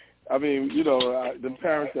mean, you know, the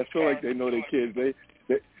parents that feel like they know their kids,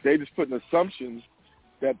 they just put in assumptions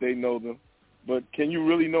that they know them. But can you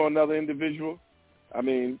really know another individual? I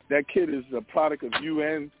mean, that kid is a product of you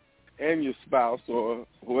and your spouse or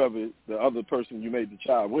whoever, the other person you made the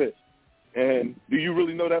child with. And do you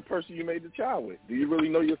really know that person you made the child with? Do you really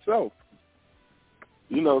know yourself?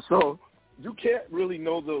 You know, so you can't really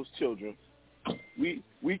know those children. We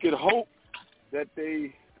could hope that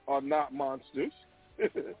they are not monsters,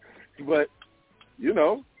 but, you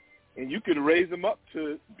know, and you could raise them up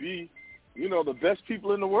to be, you know, the best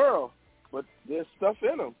people in the world, but there's stuff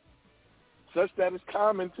in them such that is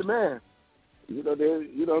common to man.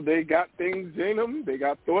 They got things in them. They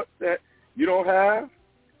got thoughts that you don't have.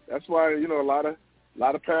 That's why, you know, a lot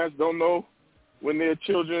of parents don't know when their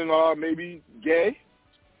children are maybe gay,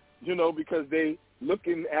 you know, because they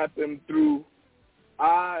looking at them through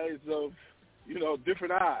eyes of, you know,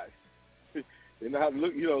 different eyes. They're not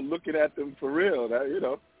looking at them for real. That, you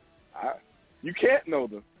know, you can't know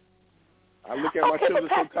them. I look at my children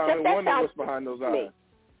sometimes and wonder what's behind those eyes.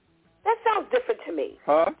 That sounds different to me.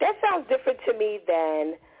 Huh? That sounds different to me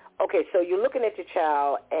than, okay, so you're looking at your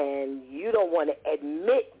child and you don't want to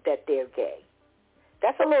admit that they're gay.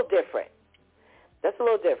 That's a little different.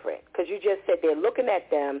 Because you just said they're looking at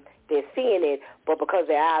them, they're seeing it, but because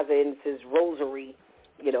their eyes are in this rosary,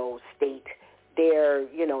 you know, state, they're,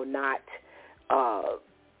 you know, not,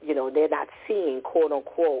 they're not seeing, quote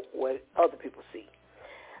unquote, what other people see.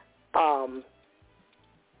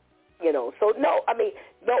 You know, so no, I mean,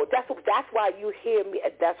 no, that's why you hear me.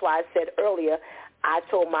 That's why I said earlier, I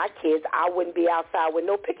told my kids I wouldn't be outside with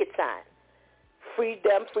no picket sign. Free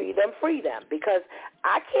them, because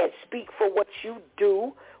I can't speak for what you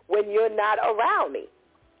do when you're not around me.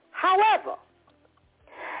 However,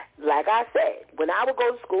 like I said, when I would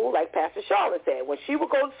go to school, like Pastor Charlotte said, when she would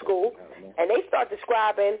go to school and they start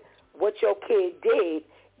describing what your kid did,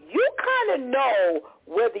 you kind of know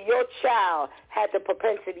whether your child had the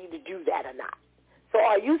propensity to do that or not. So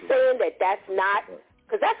are you saying that that's not?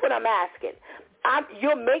 Because that's what I'm asking.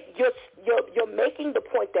 You're making the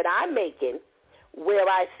point that I'm making, where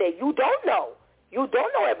I say you don't know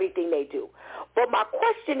everything they do. But my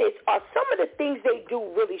question is, are some of the things they do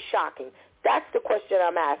really shocking? That's the question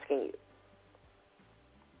I'm asking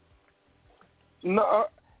you. No,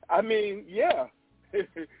 I mean, yeah.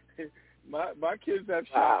 My kids have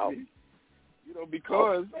shocked me, you know,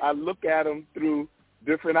 because I look at them through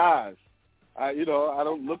different eyes. I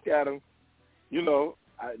don't look at them, you know,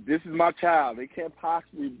 this is my child. They can't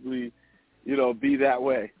possibly, you know, be that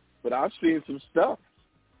way. But I've seen some stuff,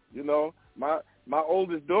 you know. My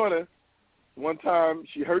oldest daughter, one time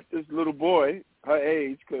she hurt this little boy, her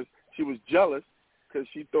age, because she was jealous because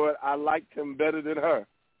she thought I liked him better than her.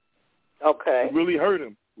 Okay. It really hurt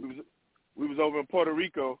him. We was over in Puerto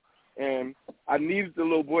Rico, and I needed the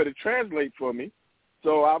little boy to translate for me.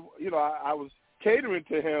 So I was catering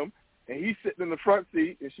to him, and he's sitting in the front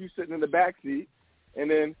seat, and she's sitting in the back seat. And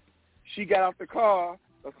then she got out the car,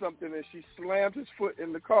 or something, and she slammed his foot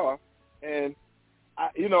in the car, and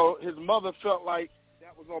his mother felt like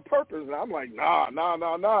that was on purpose, and I'm like, nah.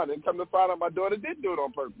 Then come to find out my daughter did do it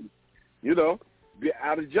on purpose,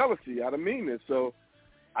 out of jealousy, out of meanness. So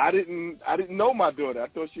I didn't know my daughter. I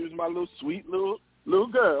thought she was my little sweet little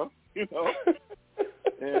girl,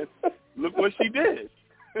 and look what she did.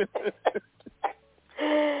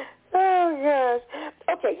 Oh gosh.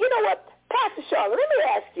 Okay, you know what, Pastor Charlotte, let me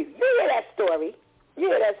ask you. You hear that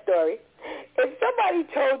story? If somebody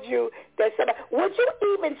told you that would you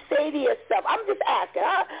even say to yourself, I'm just asking,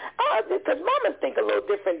 because mamas think a little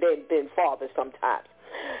different than fathers sometimes.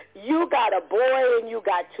 You got a boy and you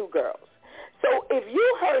got two girls. So if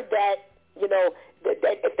you heard that,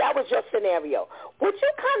 that if that was your scenario, would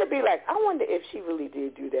you kind of be like, I wonder if she really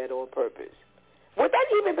did do that on purpose? Would that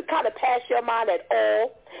even kind of pass your mind at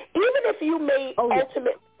all? Even if you may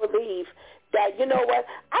ultimately believe that, you know what,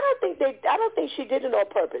 I don't think she did it on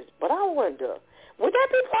purpose, but I wonder, would that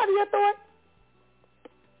be part of your thought?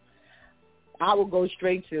 I would go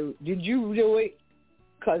straight to, did you do it?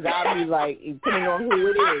 Because I'll be like, depending on who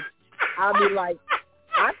it is, I'll be like,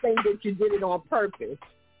 I think that you did it on purpose.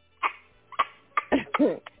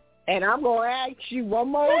 And I'm going to ask you one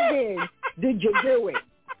more again, did you do it?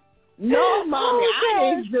 No, Mommy,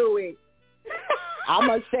 I didn't do it. I'm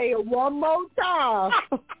going to say it one more time.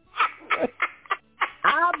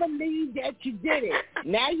 I believe that you did it.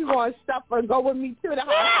 Now you're going to suffer and go with me to the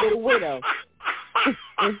hospital with him.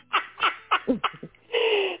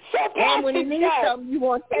 And when he needs something, you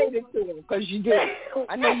want to take it to him because you did it.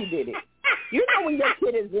 I know you did it. You know when your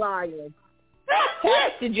kid is lying.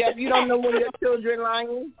 Pastor Jeff, you don't know when your children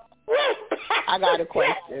lying? I got a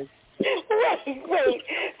question. Wait.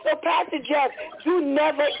 So, Pastor Jeff, you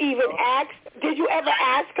never even asked? Did you ever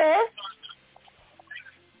ask her?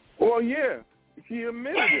 Well, yeah. She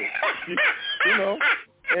admitted it.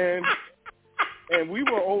 And we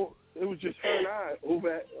were it was just her and I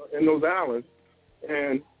over in those islands,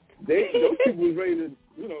 and those people was ready to,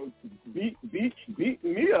 beat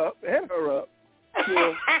me up and her up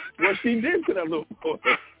for what she did to that little boy.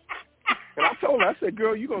 And I told her, I said,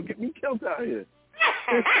 girl, you're going to get me killed out here.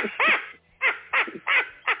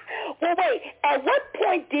 Well, wait, at what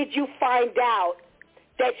point did you find out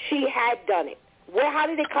that she had done it? How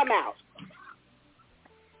did it come out?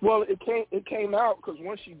 Well, it came out because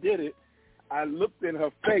once she did it, I looked in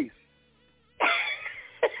her face.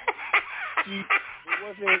 It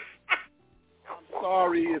wasn't, I'm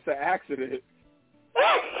sorry, it's an accident.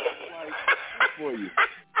 Like, for you.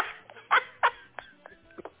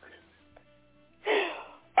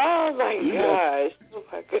 Oh my gosh! Oh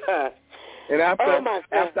my God! And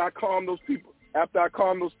after I calmed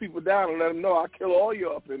those people down and let them know I kill all you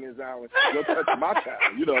up in this island, you'll touch my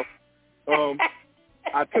child.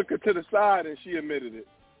 I took her to the side and she admitted it.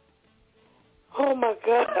 Oh my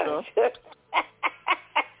gosh!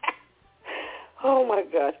 Oh my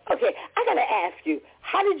gosh! Okay, I gotta ask you,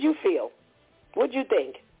 how did you feel? What'd you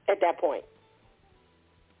think at that point?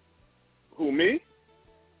 Who, me?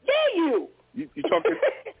 Yeah, you. You talking?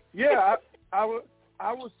 Yeah, I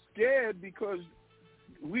was scared because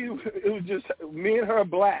it was just me and her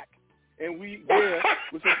black, and we there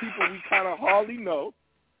with some people we kind of hardly know,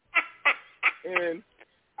 and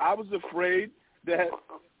I was afraid that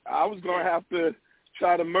I was gonna have to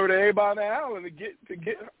try to murder everybody on the island to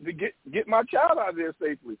get my child out of there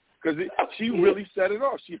safely because she really set it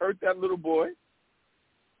off. She hurt that little boy,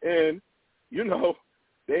 and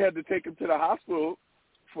they had to take him to the hospital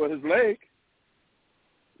for his leg.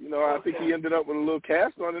 I think he ended up with a little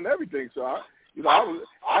cast on and everything. So I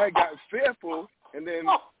had gotten fearful, and then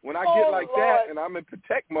when I get like that and I'm in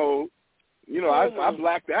protect mode, I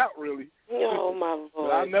blacked out really. Oh my Lord!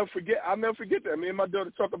 But I'll never forget that. Me and my daughter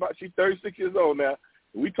talk about. She's 36 years old now.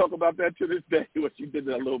 And we talk about that to this day. What she did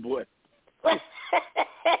to that little boy. But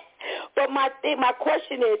my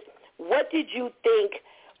question is, what did you think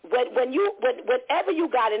whenever you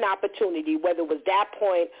got an opportunity, whether it was that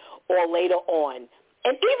point or later on?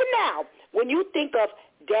 And even now, when you think of,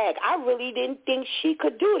 Dag, I really didn't think she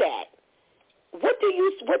could do that. What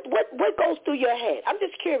goes through your head? I'm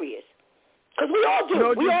just curious. Because we all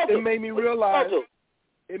do. It made me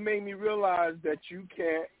realize that you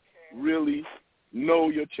can't really know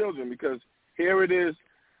your children because here it is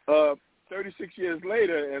 36 years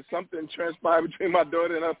later and something transpired between my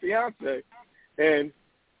daughter and her fiance. And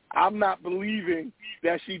I'm not believing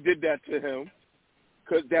that she did that to him.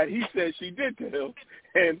 Because that he said she did to him,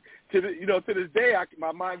 and to this day,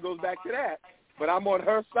 my mind goes back to that. But I'm on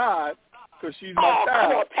her side because she's my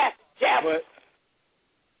child.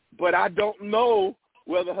 But I don't know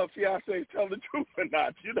whether her fiance is telling the truth or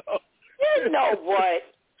not. You know what?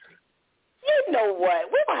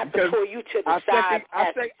 We're going to have to pull you to the side.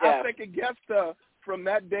 I second guessed her from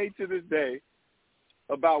that day to this day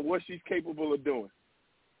about what she's capable of doing.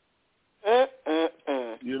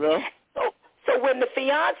 You know? So when the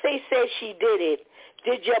fiance said she did it,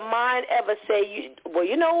 did your mind ever say, well,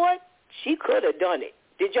 you know what? She could have done it.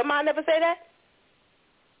 Did your mind ever say that?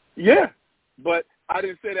 Yeah, but I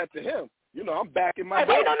didn't say that to him. You know, I'm backing my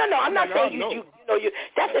Wait, no. I'm not saying you.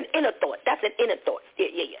 That's an inner thought. Yeah.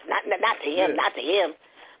 Not to him. Yeah. Not to him.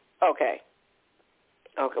 Okay.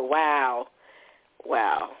 Wow.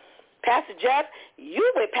 Pastor Jeff,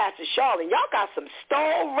 you and Pastor Charlotte, y'all got some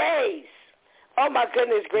stories. Oh my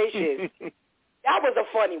goodness gracious. That was a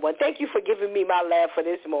funny one. Thank you for giving me my laugh for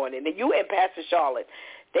this morning. And you and Pastor Charlotte.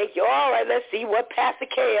 Thank you. All right, let's see what Pastor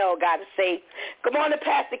KL got to say. Good morning,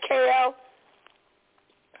 Pastor KL.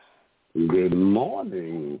 Good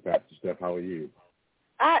morning, Pastor Steph. How are you?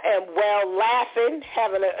 I am well, laughing,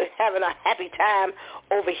 having a happy time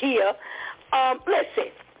over here.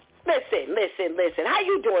 Listen. How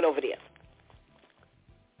you doing over there?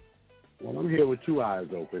 Well, I'm here with two eyes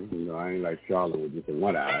open. You know, I ain't like Charlotte with just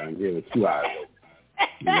one eye. I'm here with two eyes open.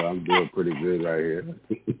 You know, I'm doing pretty good right here.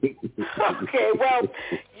 Okay, well,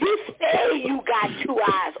 you say you got two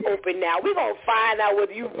eyes open now. We're going to find out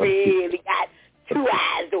whether you really got two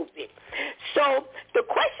eyes open. So the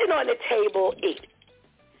question on the table is,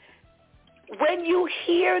 when you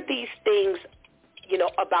hear these things, you know,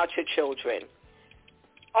 about your children,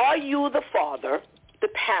 are you the father, the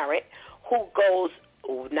parent, who goes,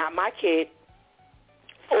 oh, not my kid,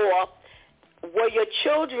 or were your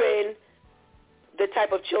children the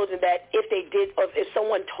type of children that if they did, or if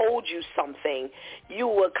someone told you something, you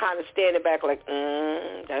were kind of standing back like,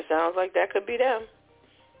 that sounds like that could be them?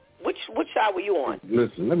 Which side were you on?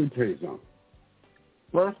 Listen, let me tell you something.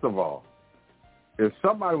 First of all, if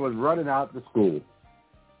somebody was running out to school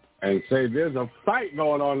and say there's a fight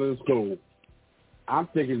going on in the school, I'm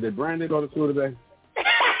thinking, did Brandon go to school today?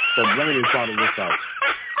 So Brandon started this fight.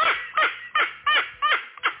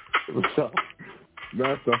 So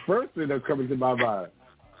that's the first thing that's coming to my mind.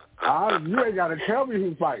 You ain't got to tell me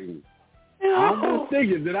who's fighting. I'm just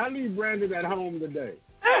thinking, did I leave Brandon at home today?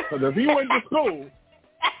 Because if he went to school,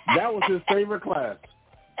 that was his favorite class.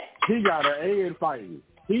 He got an A in fighting.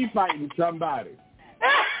 He's fighting somebody.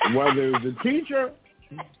 Whether it's the teacher,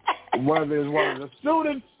 whether it's one of the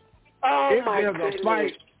students, if there's a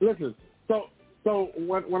fight. Listen, so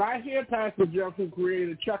when I hear Pastor Jeff, who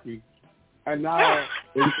created Chucky, and now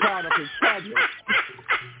is proud of his project,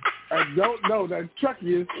 and don't know that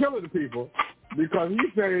Chucky is killing people because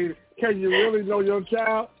he's saying, can you really know your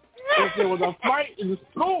child? If there was a fight in the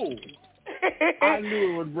school, I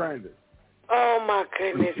knew it was Brandon. Oh, my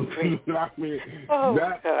goodness. I mean,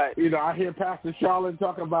 God. You know, I hear Pastor Charlotte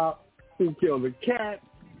talk about who killed the cat.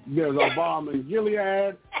 There's a bomb in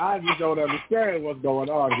Gilead. I just don't understand what's going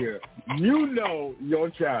on here. You know your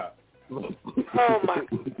child. Oh, my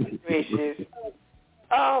gracious.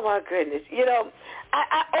 Oh, my goodness. You know,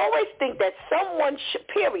 I always think that someone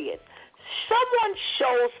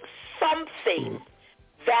shows something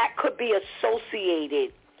that could be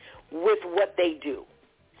associated with what they do.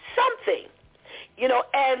 Something. You know,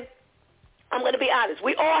 and I'm going to be honest.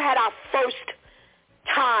 We all had our first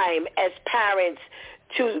time as parents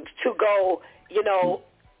to go, no,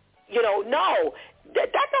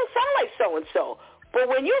 that don't sound like so-and-so. But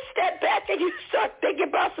when you step back and you start thinking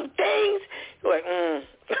about some things, you're like,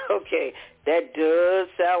 okay, that does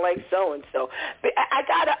sound like so-and-so. But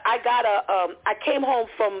I came home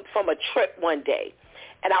from a trip one day,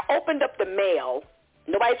 and I opened up the mail.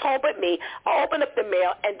 Nobody's home but me. I opened up the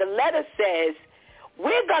mail, and the letter says,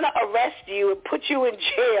 we're going to arrest you and put you in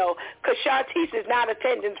jail because Shantice is not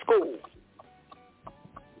attending school.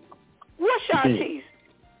 What Shantice?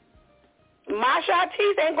 My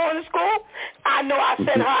Shantice ain't going to school? I know I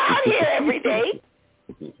send her out here every day.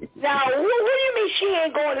 Now, what do you mean she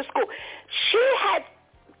ain't going to school?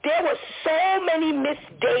 There were so many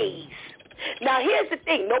missed days. Now, here's the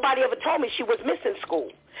thing. Nobody ever told me she was missing school.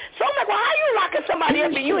 So I'm like, well, how you locking somebody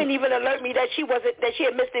up and you ain't even alert me that she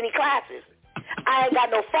had missed any classes? I ain't got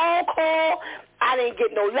no phone call. I didn't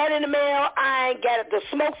get no letter in the mail. I ain't got the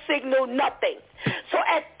smoke signal, nothing. So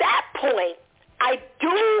at that point, I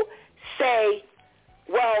do say,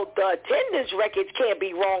 well, the attendance records can't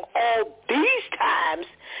be wrong all these times.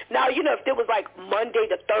 Now, if there was like Monday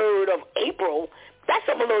the 3rd of April, that's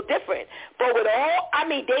something a little different. But with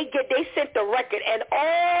they sent the record and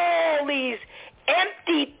all these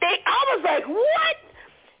empty things. I was like, what?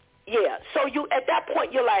 Yeah. So at that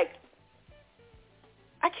point, you're like,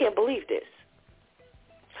 I can't believe this.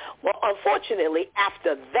 Well, unfortunately,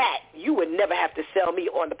 after that, you would never have to sell me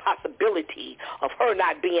on the possibility of her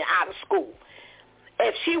not being out of school.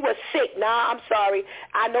 If she was sick, I'm sorry.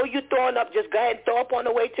 I know you're throwing up. Just go ahead and throw up on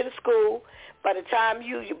the way to the school. By the time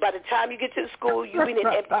you get to the school, you be in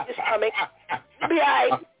empty your stomach. You'll be all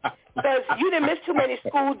right. Because you didn't miss too many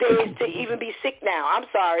school days to even be sick now. I'm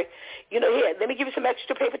sorry. Here, let me give you some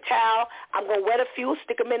extra paper towel. I'm going to wet a few,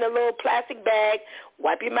 stick them in a little plastic bag,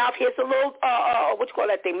 wipe your mouth. Here's a little, what you call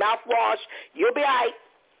that thing, mouthwash. You'll be all right.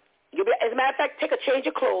 As a matter of fact, take a change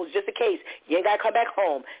of clothes just in case. You ain't got to come back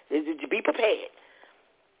home. Be prepared.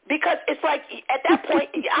 Because it's like, at that point,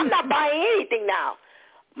 I'm not buying anything now.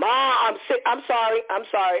 Ma, I'm sick. I'm sorry.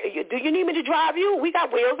 Do you need me to drive you? We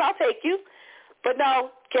got wheels. I'll take you. But no,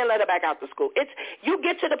 can't let her back out to school. You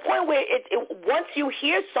get to the point where once you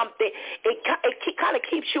hear something, it kind of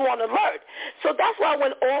keeps you on alert. So that's why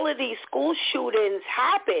when all of these school shootings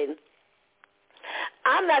happen,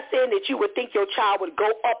 I'm not saying that you would think your child would go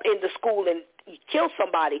up into school and kill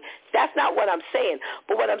somebody. That's not what I'm saying.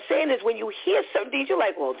 But what I'm saying is when you hear certain things, you're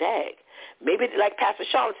like, well, dang. Maybe, like Pastor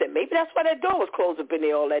Sean said, maybe that's why that door was closed up in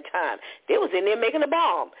there all that time. They was in there making a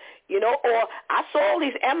bomb, Or I saw all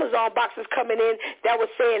these Amazon boxes coming in that was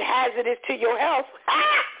saying hazardous to your health.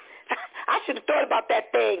 I should have thought about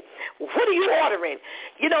that thing. What are you ordering?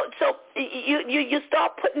 So you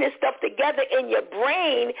start putting this stuff together in your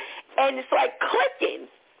brain, and it's like clicking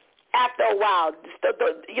after a while.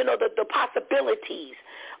 The possibilities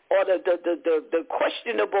or the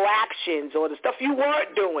questionable actions or the stuff you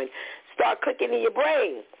weren't doing start clicking in your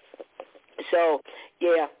brain. So,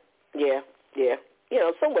 yeah.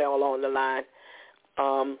 Somewhere along the line.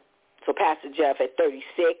 So Pastor Jeff at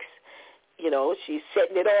 36, she's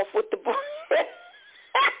setting it off with the boy.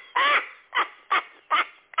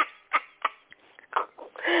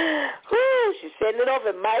 She's setting it off.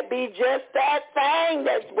 It might be just that thing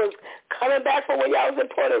that was coming back from when y'all was in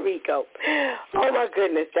Puerto Rico. Oh, my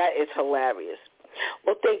goodness, that is hilarious.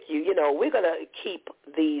 Well, thank you. We're going to keep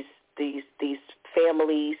these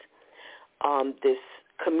families, this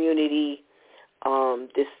community,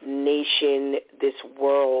 this nation, this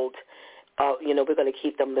world, we're going to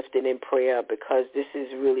keep them lifted in prayer because this is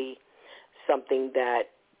really something that,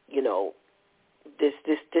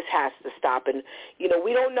 this has to stop. And,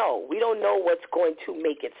 we don't know. We don't know what's going to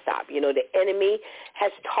make it stop. The enemy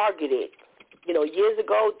has targeted, years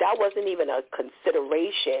ago, that wasn't even a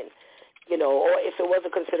consideration, or if it was a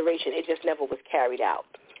consideration, it just never was carried out.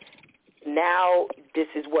 Now this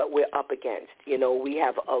is what we're up against. We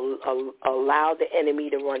have allowed the enemy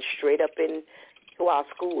to run straight up into our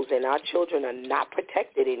schools, and our children are not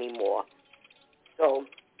protected anymore. So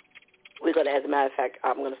we're going to, as a matter of fact,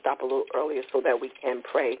 I'm going to stop a little earlier so that we can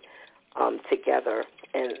pray together.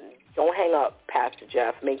 And don't hang up, Pastor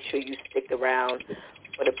Jeff. Make sure you stick around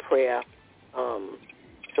for the prayer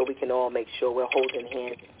so we can all make sure we're holding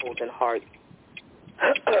hands, holding hearts.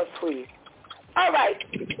 Please. All right,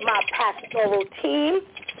 my pastoral team,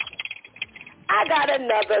 I got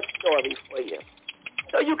another story for you.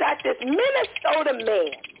 So you got this Minnesota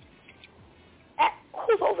man.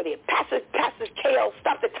 Who's over there? Pastor Kale,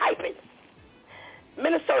 stop the typing.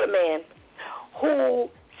 Minnesota man who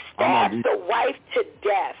stabbed the wife to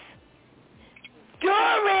death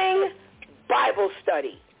during Bible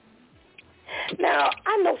study. Now,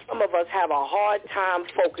 I know some of us have a hard time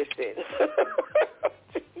focusing.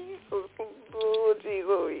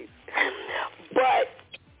 Jesus. But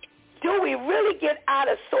do we really get out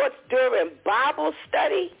of sorts during Bible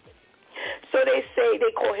study? So they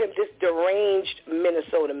call him this deranged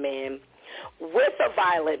Minnesota man with a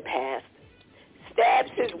violent past,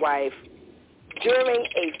 stabs his wife during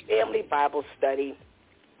a family Bible study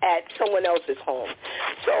at someone else's home.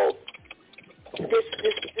 So this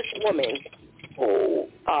woman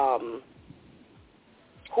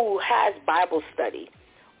who has Bible study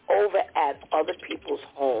over at other people's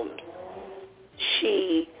homes,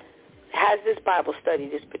 she has this Bible study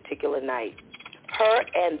this particular night. Her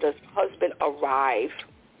and the husband arrive.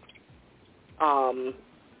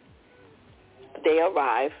 They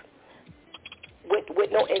arrive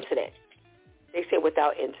with no incident. They say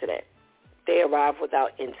without incident. They arrive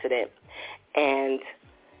without incident, and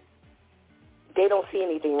they don't see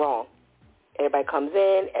anything wrong. Everybody comes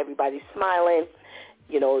in. Everybody's smiling.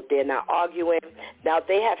 They're not arguing. Now,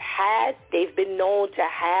 they've been known to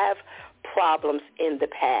have problems in the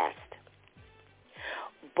past,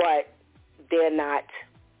 but they're not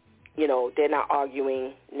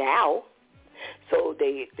arguing now. So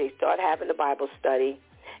they start having the Bible study,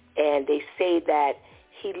 and they say that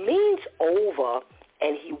he leans over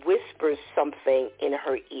and he whispers something in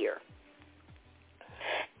her ear.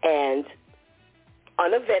 And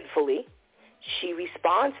uneventfully, she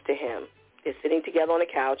responds to him. They're sitting together on the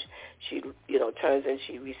couch. She, turns and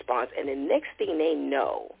she responds. And the next thing they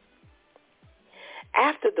know,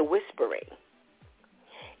 after the whispering,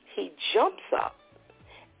 he jumps up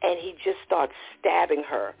and he just starts stabbing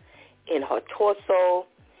her in her torso,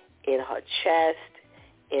 in her chest,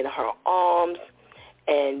 in her arms.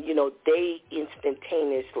 And, they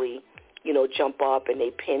instantaneously, jump up and they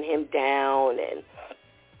pin him down and,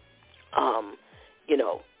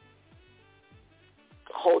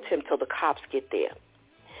 hold him till the cops get there.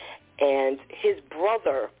 And his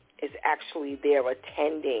brother is actually there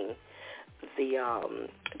attending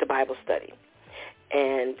the Bible study.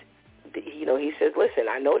 And, he says, listen,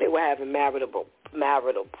 I know they were having marital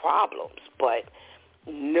problems, but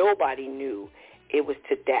nobody knew it was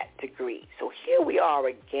to that degree. So here we are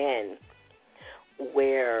again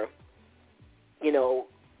where,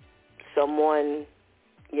 someone,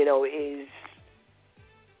 is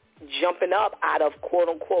jumping up out of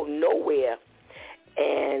quote-unquote nowhere.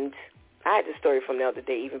 And I had this story from the other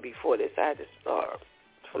day, even before this. I had this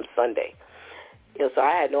from Sunday. So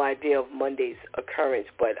I had no idea of Monday's occurrence,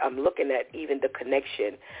 but I'm looking at even the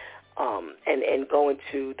connection and going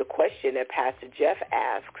to the question that Pastor Jeff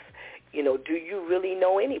asks, do you really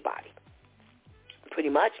know anybody? Pretty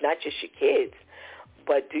much, not just your kids,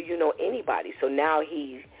 but do you know anybody? So now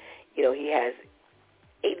he has.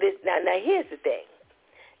 Now here's the thing.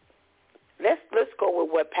 Let's go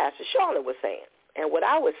with what Pastor Charlotte was saying and what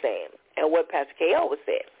I was saying and what Pastor KL was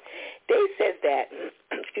saying. They said that,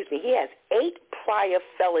 he has 8 prior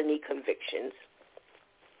felony convictions,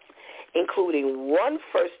 including 1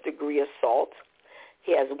 first-degree assault.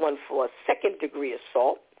 He has 1 for a second-degree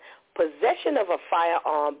assault, possession of a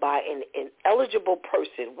firearm by an ineligible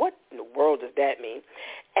person. What in the world does that mean?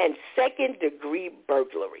 And second-degree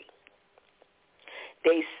burglary.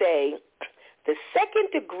 They say the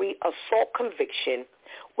second-degree assault conviction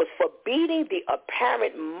was for beating the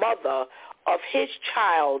apparent mother of his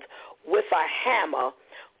child with a hammer,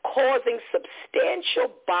 causing substantial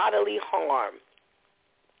bodily harm.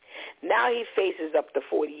 Now he faces up to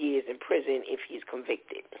 40 years in prison if he's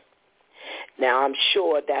convicted. Now, I'm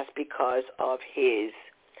sure that's because of his,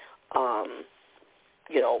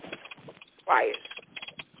 priors.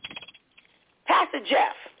 Pastor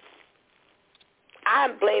Jeff,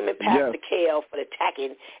 I'm blaming Pastor KL for the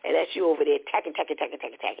tacking, and that's you over there tacking.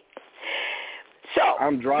 So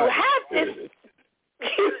I'm driving.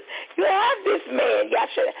 You have this man. Yeah,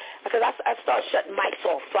 because I started shutting mics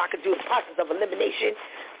off so I could do the process of elimination,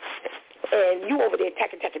 and you over there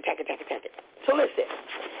tacking. So listen,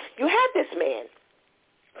 you have this man,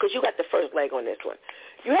 because you got the first leg on this one.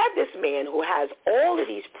 You have this man who has all of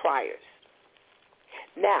these priors.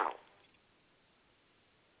 Now,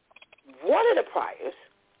 one of the priors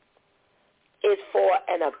is for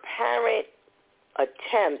an apparent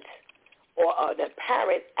attempt or an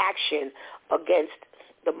apparent action against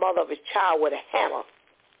the mother of his child with a hammer.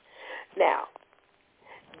 Now,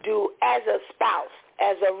 as a spouse,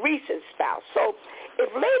 as a recent spouse. So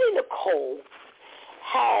if Lady Nicole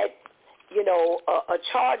had, a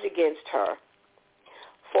charge against her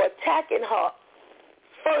for attacking her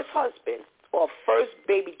first husband or first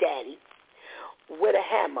baby daddy with a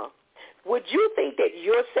hammer, would you think that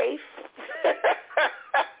you're safe?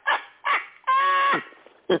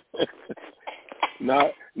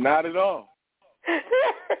 Not at all.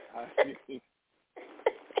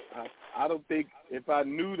 I don't think, if I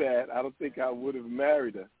knew that, I don't think I would have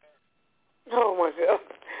married her. Oh, my God.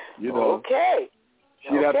 Okay.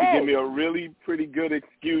 She'd have to give me a really pretty good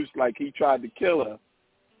excuse, like he tried to kill her.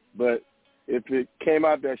 But if it came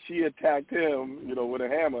out that she attacked him, with a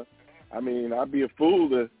hammer, I'd be a fool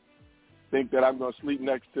to think that I'm going to sleep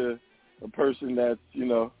next to a person that's,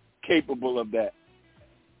 capable of that.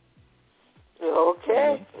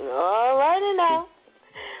 Okay. All righty now.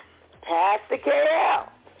 Pastor KL.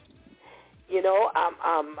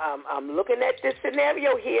 I'm looking at this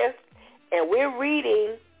scenario here, and we're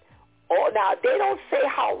reading. Now, they don't say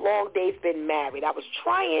how long they've been married. I was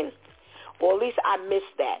trying, or at least I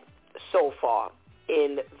missed that so far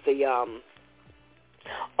in the,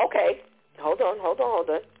 okay, hold on.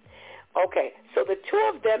 Okay, so the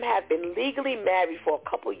two of them have been legally married for a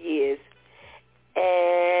couple years,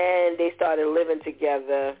 and they started living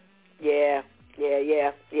together. Yeah.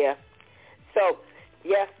 So,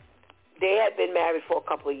 they had been married for a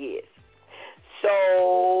couple of years.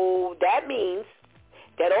 So that means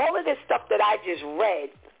that all of this stuff that I just read,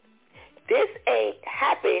 this ain't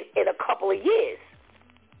happened in a couple of years.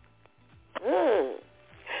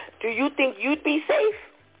 Do you think you'd be safe?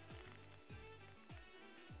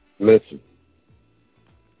 Listen,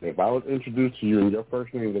 If I was introduced to you and your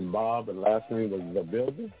first name was Bob and last name was the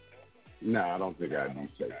builder, no, I don't think I'd be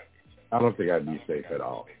safe. I don't think I'd be safe at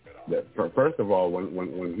all. First of all,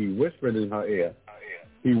 when he whispered in her ear,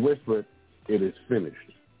 he whispered, "It is finished.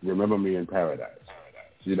 Remember me in paradise."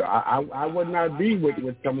 You know, I would not be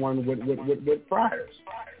with someone with priors.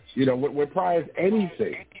 You know, with priors,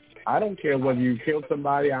 anything. I don't care whether you killed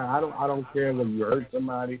somebody. I don't care whether you hurt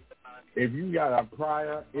somebody. If you got a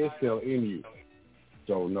prior, it's still in you.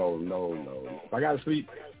 So no. If I gotta sleep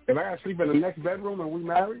in the next bedroom and we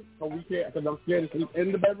married, or we can't because I'm scared to sleep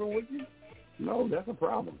in the bedroom with you, no, that's a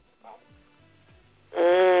problem.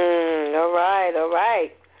 All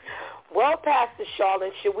right. Well, Pastor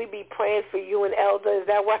Charlotte, should we be praying for you and Elder? Is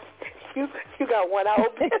that what you got one eye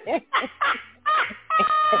open?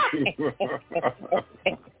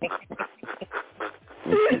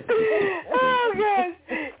 Oh gosh,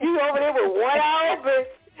 you over there with one eye open.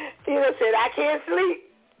 Said I can't sleep.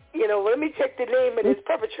 Let me check the name of this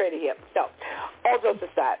perpetrator here. So, all jokes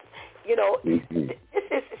aside,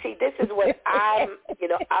 this is what I'm.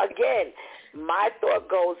 Again, my thought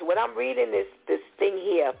goes when I'm reading this thing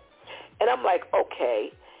here, and I'm like,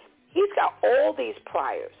 okay, he's got all these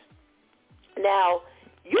priors. Now,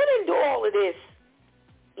 you didn't do all of this,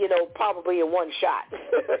 probably in one shot.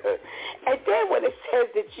 And then when it says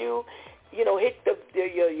that you hit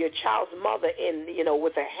your child's mother in,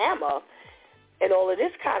 with a hammer and all of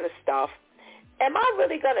this kind of stuff, am I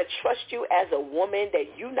really going to trust you as a woman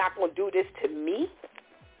that you're not going to do this to me?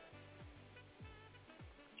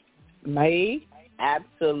 Me?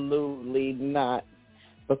 Absolutely not,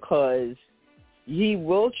 because ye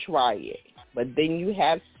will try it. But then you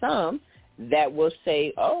have some that will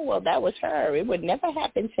say, oh, well, that was her. It would never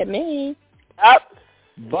happen to me. Yep.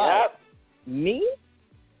 But me?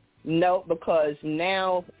 No, because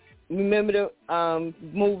now, remember the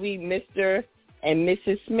movie Mr. and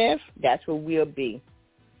Mrs. Smith? That's what we'll be.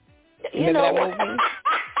 Remember that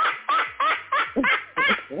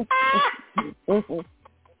movie?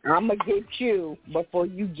 I'm going to get you before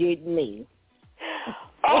you get me.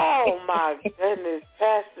 Oh, my goodness,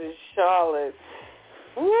 Pastor Charlotte.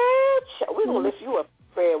 Woo, we're going to lift you up in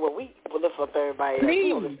prayer. Well, we will lift up everybody else.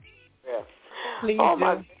 Please. Please oh, do.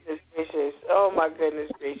 my goodness gracious. Oh, my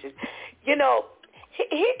goodness gracious. Here's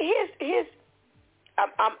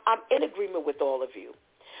I'm in agreement with all of you.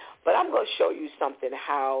 But I'm going to show you something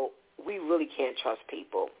how we really can't trust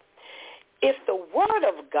people. If the Word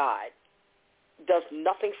of God does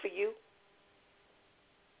nothing for you,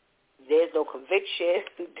 there's no conviction,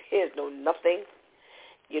 there's no nothing,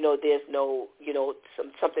 there's no,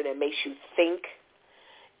 something that makes you think,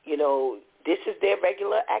 this is their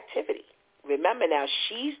regular activity. Remember now,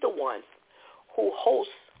 she's the one who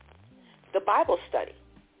hosts the Bible study.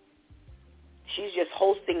 She's just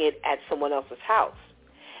hosting it at someone else's house.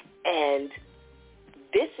 And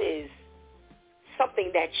this is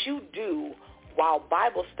something that you do while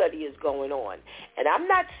Bible study is going on. And I'm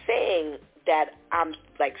not saying that I'm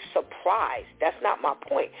surprised. That's not my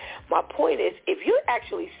point. My point is, if you're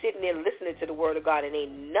actually sitting there listening to the Word of God and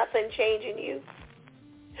ain't nothing changing you,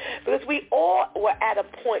 because we all were at a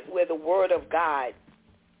point where the Word of God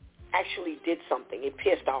actually did something. It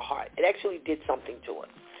pierced our heart. It actually did something to us.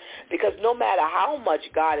 Because no matter how much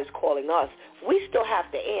God is calling us, we still have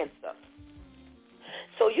to answer.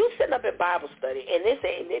 So you sitting up in Bible study, and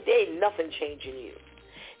there ain't nothing changing you.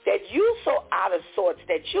 That you so out of sorts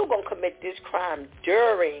that you're going to commit this crime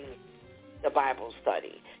during the Bible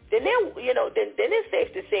study. Then it's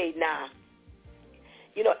safe to say, nah.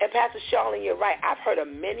 And Pastor Charlene, you're right. I've heard of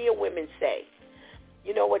many women say,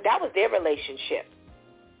 you know what, that was their relationship.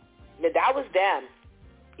 That was them.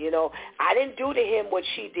 I didn't do to him what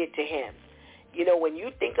she did to him. When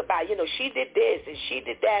you think about, she did this and she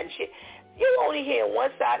did that, and you only hear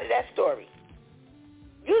one side of that story.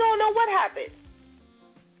 You don't know what happened.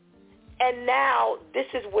 And now this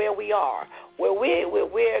is where we are, where we're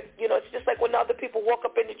it's just like when other people walk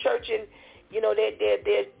up in the church and,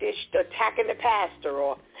 they're attacking the pastor,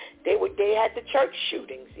 or they had the church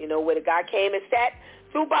shootings, where the guy came and sat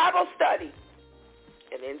through Bible study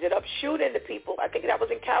and ended up shooting the people. I think that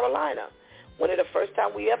was in Carolina. One of the first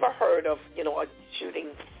time we ever heard of, a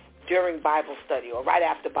shooting during Bible study or right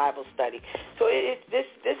after Bible study. So this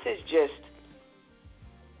is just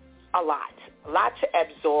a lot to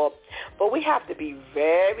absorb. But we have to be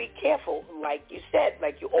very careful, like you said,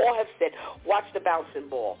 like you all have said, watch the bouncing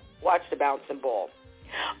ball. Watch the bouncing ball.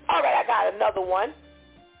 All right, I got another one,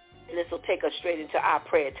 and this will take us straight into our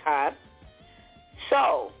prayer time.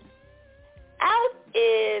 So, out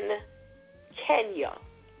in Kenya,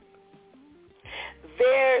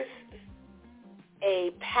 there's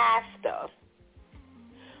a pastor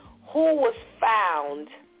who was found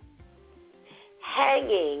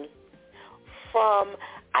hanging from,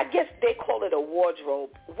 I guess they call it a wardrobe.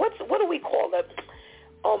 What do we call it?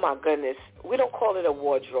 Oh, my goodness. We don't call it a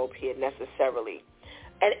wardrobe here necessarily.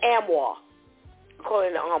 An armoire. We call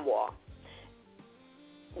it an armoire.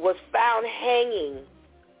 Was found hanging,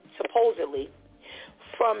 supposedly,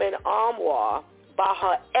 from an armoire by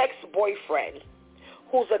her ex-boyfriend,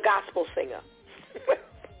 who's a gospel singer.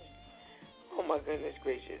 Oh, my goodness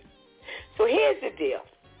gracious. So here's the deal.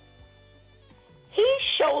 He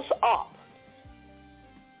shows up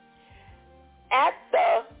at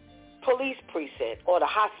the police precinct or the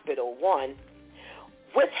hospital, one,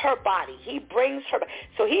 with her body. He brings her.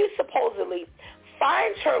 So he supposedly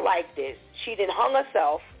finds her like this. She done hung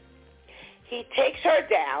herself. He takes her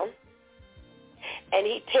down, and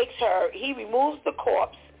he removes the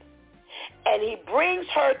corpse, and he brings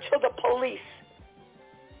her to the police.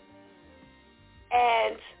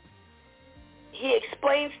 And he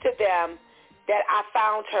explains to them that I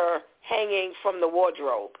found her hanging from the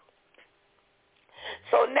wardrobe.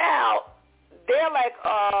 So now they're like,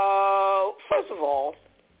 first of all,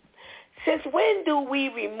 since when do we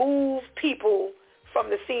remove people from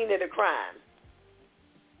the scene of the crime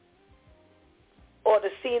or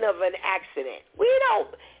the scene of an accident? We don't.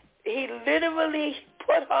 He literally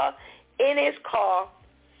put her in his car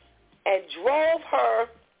and drove her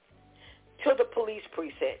to the police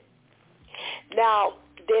precinct. Now,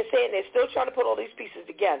 they're saying they're still trying to put all these pieces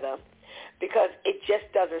together because it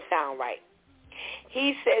just doesn't sound right.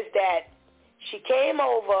 He says that she came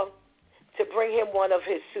over to bring him one of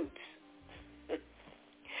his suits.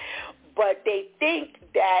 But they think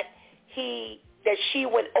that she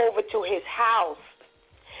went over to his house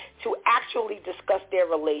to actually discuss their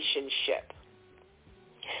relationship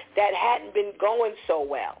that hadn't been going so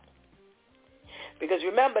well. Because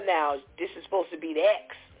remember now, this is supposed to be the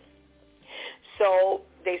ex. So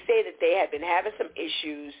they say that they had been having some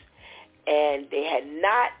issues and they had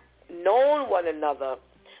not known one another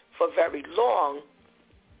for very long.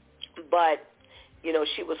 But,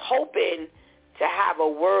 she was hoping to have a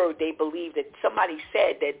word. They believe that somebody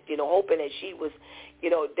said that, hoping that she was,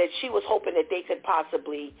 that she was hoping that they could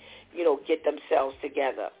possibly, get themselves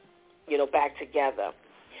together, back together.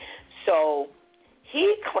 So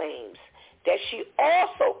he claims that she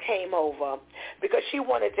also came over because she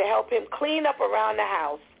wanted to help him clean up around the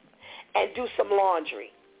house and do some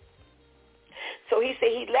laundry. So he said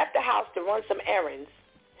he left the house to run some errands,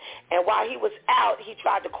 and while he was out, he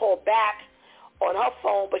tried to call back on her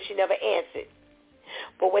phone, but she never answered.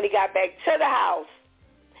 But when he got back to the house,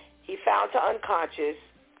 he found her unconscious,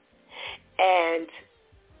 and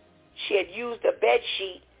she had used a bed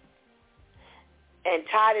sheet and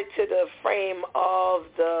tied it to the frame of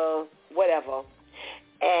the whatever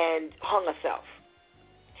and hung herself.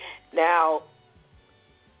 Now,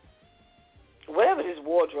 whatever this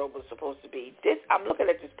wardrobe was supposed to be, I'm looking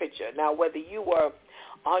at this picture. Now, whether you were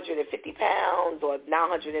 150 pounds or now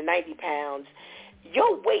 190 pounds,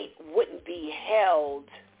 your weight wouldn't be held.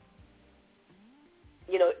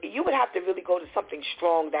 You would have to really go to something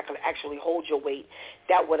strong that could actually hold your weight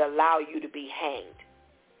that would allow you to be hanged.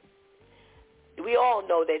 We all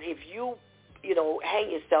know that if you,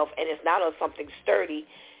 hang yourself and it's not on something sturdy,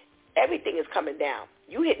 everything is coming down.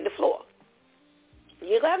 You hitting the floor.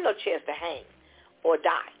 You don't have no chance to hang or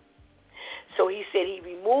die. So he said he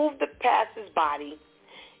removed the pastor's body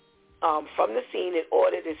from the scene in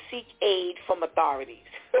order to seek aid from authorities.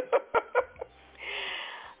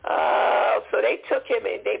 So they took him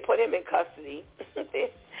and they put him in custody.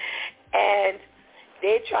 And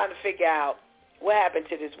they're trying to figure out what happened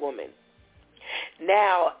to this woman.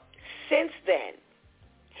 Now, since then,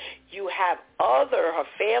 you have her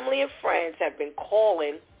family and friends have been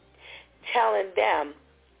calling, telling them,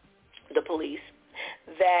 the police,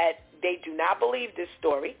 that they do not believe this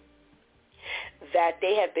story, that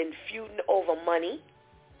they have been feuding over money,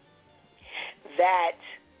 that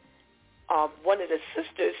one of the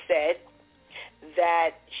sisters said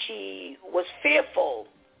that she was fearful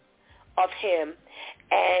of him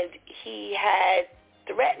and he had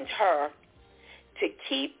threatened her to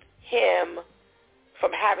keep him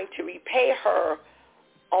from having to repay her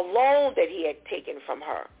a loan that he had taken from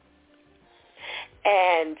her.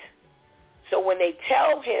 And so when they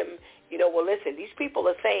tell him, well, listen, these people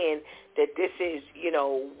are saying that this is,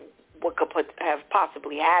 what could have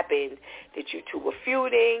possibly happened, that you two were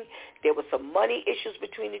feuding. There were some money issues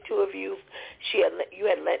between the two of you. She had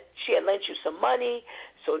lent you some money.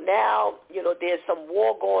 So now, there's some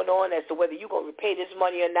war going on as to whether you're going to repay this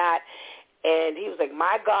money or not. And he was like,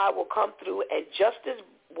 my God will come through and justice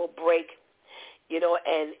will break,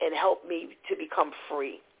 and help me to become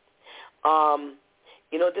free.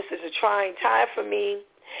 This is a trying time for me,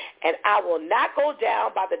 and I will not go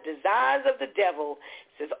down by the designs of the devil,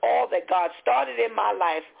 since all that God started in my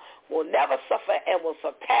life will never suffer and will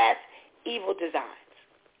surpass evil designs.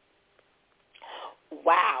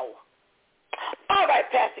 Wow. All right,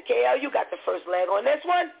 Pastor KL, you got the first leg on this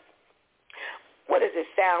one. What does it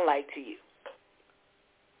sound like to you?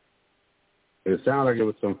 It sounded like it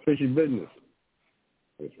was some fishy business.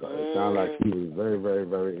 It sounded like he was very, very,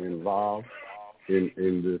 very involved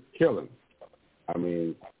in this killing. I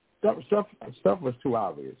mean, stuff was too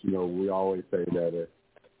obvious. We always say that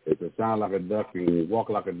if it sounds like a duck and you walk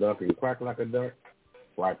like a duck and quack like a duck,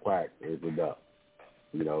 quack, quack is a duck.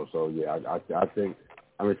 So, yeah, I think,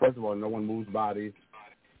 first of all, no one moves bodies,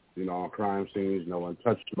 on crime scenes. No one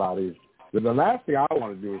touched bodies. But the last thing I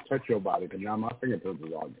want to do is touch your body because now my fingerprints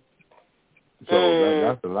is on it. So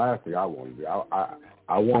that's the last thing I want to do.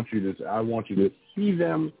 I want you to see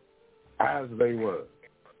them as they were.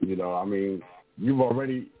 You've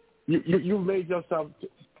already you've made yourself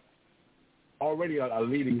already a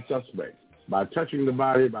leading suspect by touching the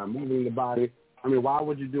body, by moving the body. Why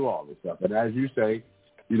would you do all this stuff? And as you say,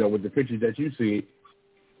 with the pictures that you see,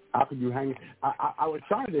 how could you hang? I was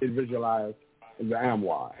trying to visualize the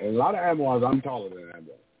armoire, and a lot of armoires I'm taller than an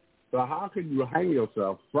armoire. So how could you hang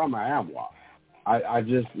yourself from an armoire? I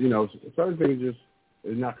just, certain things just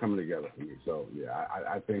is not coming together for me. So, yeah,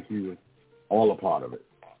 I think he was all a part of it.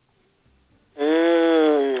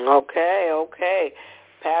 Okay.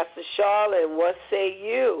 Pastor Charlotte, what say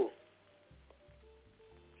you?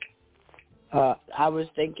 I was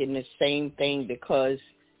thinking the same thing because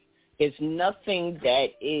it's nothing that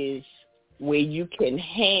is where you can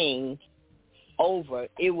hang over.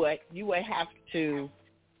 You would have to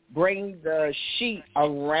bring the sheet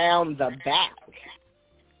around the back.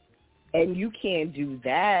 And you can't do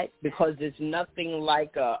that because there's nothing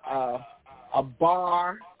like a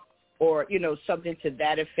bar or, something to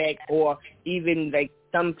that effect, or even like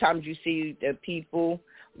sometimes you see the people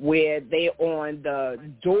where they're on the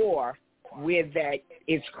door where that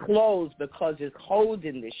is closed because it's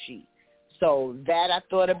holding the sheet. So that I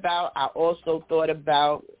thought about. I also thought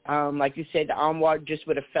about, like you said, the armoire just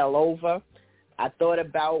would have fell over. I thought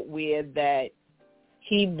about where that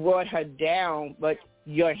he brought her down, but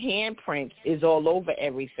your handprints is all over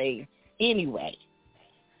everything anyway.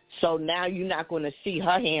 So now you're not going to see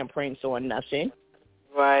her handprints on nothing.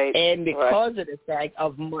 Right. And because of the fact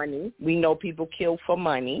of money, we know people kill for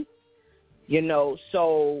money,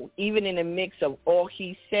 so even in the mix of all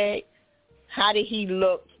he said, how did he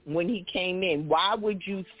look when he came in? Why would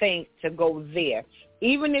you think to go there?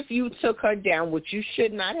 Even if you took her down, which you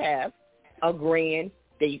should not have, agreeing,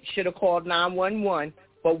 they should have called 911,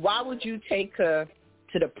 but why would you take her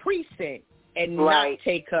to the precinct and not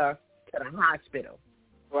take her to the hospital?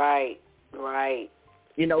 Right.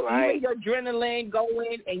 Even your adrenaline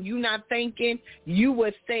going and you not thinking, you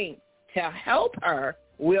would think to help her,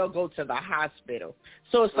 we'll go to the hospital.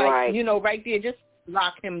 So it's like, right there, just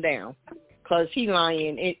lock him down because he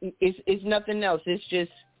lying. It's nothing else. It's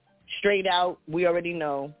just straight out. We already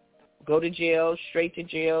know. Go to jail, straight to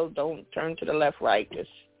jail. Don't turn to the left, right. Just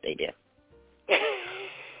stay there.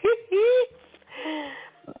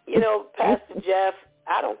 Pastor Jeff,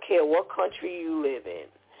 I don't care what country you live in.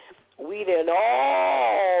 We done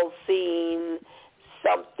all seen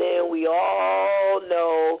something. We all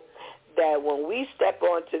know that when we step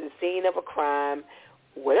onto the scene of a crime,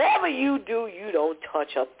 whatever you do, you don't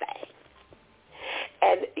touch a thing.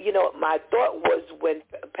 And, my thought was when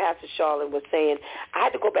Pastor Charlotte was saying, I had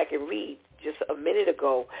to go back and read just a minute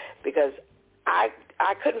ago because I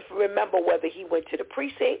couldn't remember whether he went to the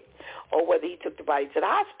precinct or whether he took the body to the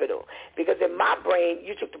hospital. Because in my brain,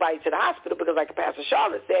 you took the body to the hospital because, like Pastor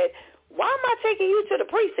Charlotte said, why am I taking you to the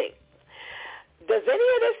precinct? Does any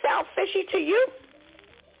of this sound fishy to you?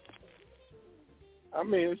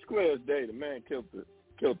 It's clear as day. The man killed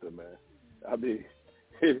her, man.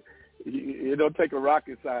 It don't take a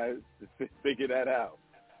rocket science to figure that out.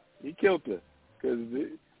 He killed her because,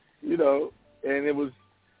 and it was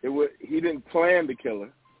he didn't plan to kill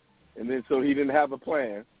her, and then so he didn't have a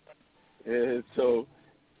plan, and so,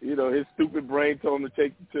 his stupid brain told him to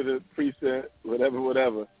take her to the precinct,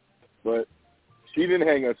 whatever, but she didn't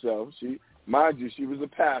hang herself. Mind you, she was a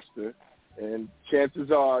pastor, and chances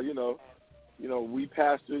are, we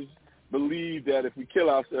pastors believe that if we kill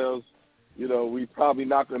ourselves, we probably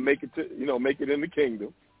not going to make it to, make it in the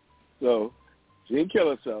kingdom. So she didn't kill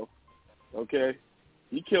herself, okay?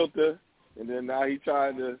 He killed her, and then now he's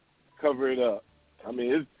trying to cover it up.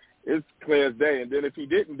 It's clear as day. And then if he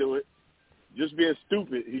didn't do it, just being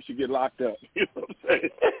stupid, he should get locked up. You know what I'm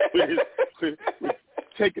saying?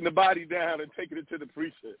 taking the body down and taking it to the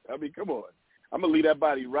precinct. I mean, come on. I'm going to leave that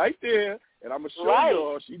body right there, and I'm going to show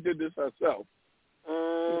y'all she did this herself.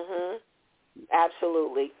 Mm-hmm.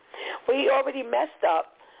 Absolutely. Well, he already messed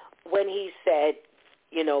up when he said,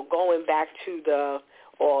 you know, going back to the,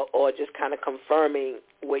 or just kind of confirming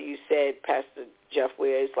what you said, Pastor Jeff,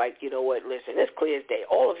 where it's like, you know what, listen, it's clear as day.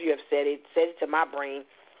 All of you have said it to my brain.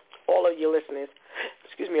 All of your listeners,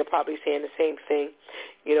 are probably saying the same thing.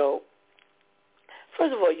 You know,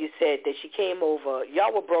 first of all, you said that she came over,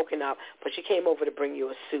 y'all were broken up, but she came over to bring you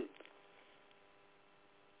a suit.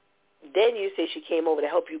 Then you say she came over to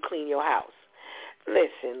help you clean your house.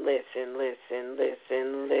 Listen.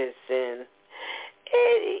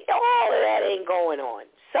 All of that ain't going on.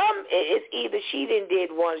 It's either she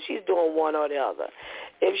did one, she's doing one or the other.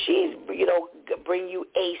 If she's, you know, bring you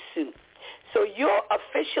a suit. So you're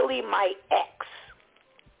officially my ex,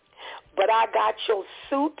 but I got your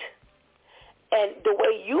suit, and the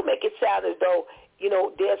way you make it sound as though, you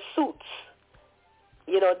know, they're suits,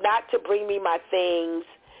 you know, not to bring me my things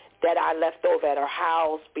that I left over at her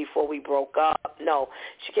house before we broke up. No,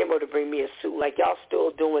 she came over to bring me a suit. Like, y'all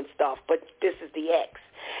still doing stuff, but this is the ex.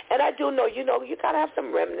 And I do know, you got to have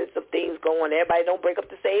some remnants of things going. Everybody don't break up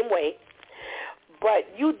the same way. But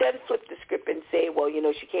you then flip the script and say, well, you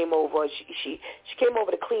know, she came over. She came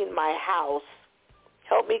over to clean my house,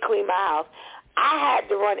 help me clean my house. I had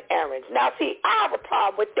to run errands. Now, see, I have a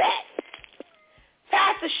problem with that.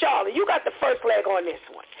 Pastor Charlotte, you got the first leg on this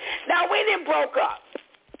one. Now, we didn't broke up.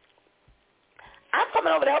 I'm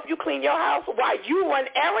coming over to help you clean your house while you run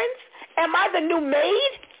errands? Am I the new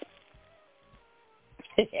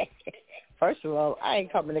maid? First of all, I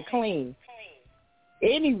ain't coming to clean.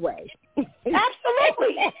 Anyway.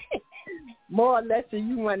 Absolutely. More or less,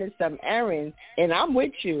 you running some errands, and I'm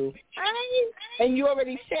with you. And you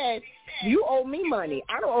already said you owe me money.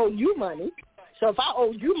 I don't owe you money. So if I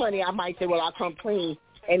owe you money, I might say, well, I'll come clean,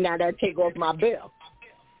 and now that take off my bill.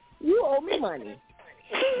 You owe me money.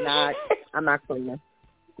 Nah, I'm not cleaning.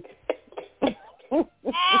 All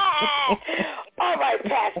right,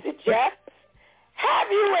 Pastor Jeff.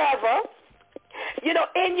 Have you ever, you know,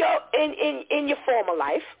 in your former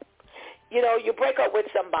life, you know, you break up with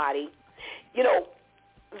somebody, you know,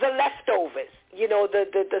 the leftovers, you know,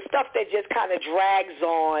 the stuff that just kind of drags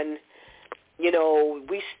on, you know,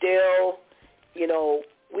 we still, you know,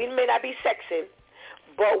 we may not be sexing,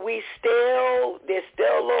 but there's still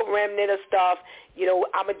a little remnant of stuff. You know,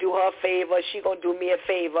 I'm going to do her a favor. She going to do me a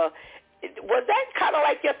favor. Was that kind of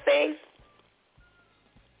like your thing?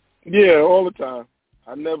 Yeah, all the time.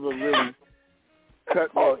 I never really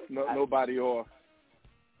cut nobody off.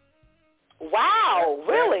 Wow,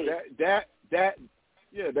 really? That,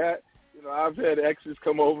 you know, I've had exes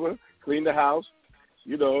come over, clean the house,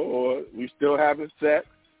 you know, or we still having sex,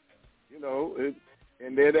 you know,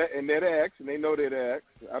 and they're the ex, and they know they're the ex.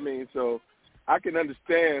 I mean, so I can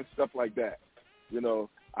understand stuff like that. You know,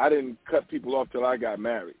 I didn't cut people off till I got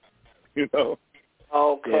married, you know.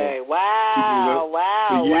 Okay. So,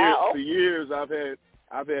 wow. For years, I've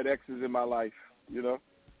had exes in my life, you know.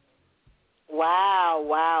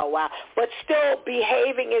 Wow. But still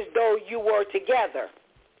behaving as though you were together.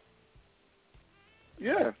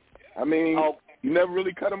 Yeah. I mean, you never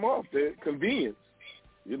really cut them off. They're convenience,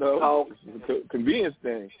 you know. It's a convenience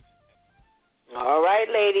thing. All right,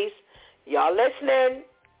 ladies. Y'all listening.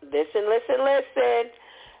 Listen.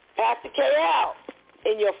 Pastor KL,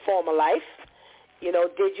 in your former life, you know,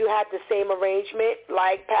 did you have the same arrangement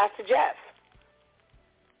like Pastor Jeff?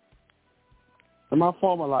 In my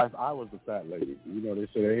former life, I was the fat lady. You know, they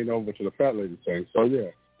say they ain't over to the fat lady thing. So, yeah,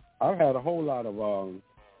 I've had a whole lot of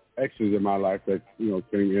exes in my life that, you know,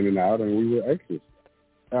 came in and out, and we were exes.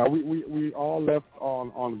 We all left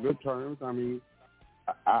on good terms. I mean,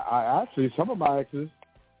 I actually, some of my exes,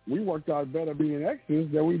 we worked out better being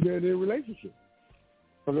exes than we did in relationships.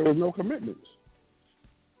 So there was no commitments.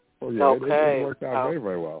 So, yeah, it worked out very,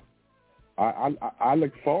 very well. I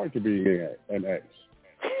look forward to being an ex.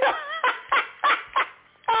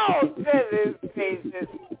 Oh, goodness gracious.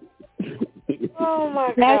 Oh,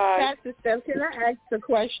 my God. Pastor Steph, can I ask a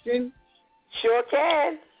question? Sure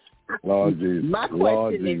can. Lord Jesus. My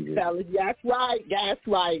question is, fellas, that's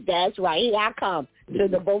right. Here I come to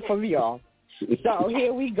the both of y'all. So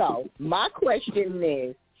here we go. My question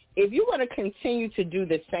is, if you want to continue to do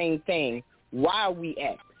the same thing, why are we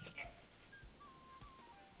ex?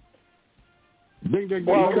 Let me answer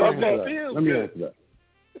that.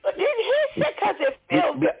 He said because it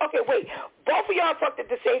feels good. Okay, wait. Both of y'all talked at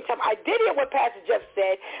the same time. I did hear what Pastor Jeff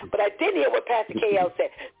said, but I didn't hear what Pastor KL said.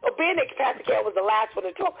 So being that Pastor KL was the last one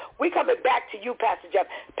to talk, we coming back to you, Pastor Jeff.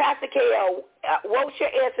 Pastor KL, what's your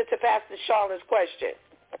answer to Pastor Charlotte's question?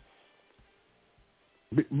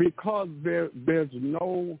 Because there's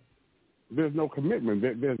no commitment.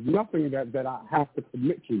 There's nothing that I have to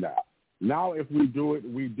commit to now. Now, if we do it,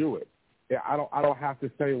 we do it. I don't have to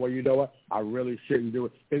say, well, you know what, I really shouldn't do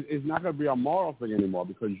it. It's not going to be a moral thing anymore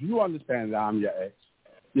because you understand that I'm your ex.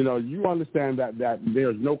 You know, you understand that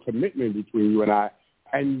there's no commitment between you and I,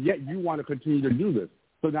 and yet you want to continue to do this.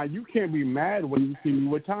 So now you can't be mad when you see me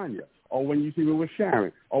with Tanya or when you see me with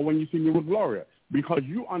Sharon or when you see me with Gloria because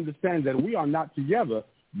you understand that we are not together.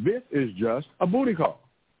 This is just a booty call.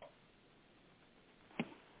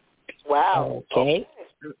 Wow. Okay.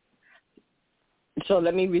 So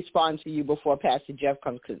let me respond to you before Pastor Jeff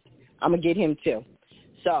comes because I'm going to get him too.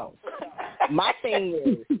 So my thing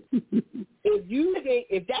is,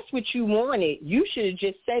 if that's what you wanted, you should have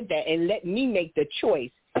just said that and let me make the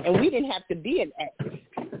choice, and we didn't have to be an ex.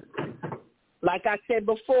 Like I said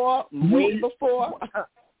before, way before,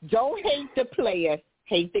 don't hate the player,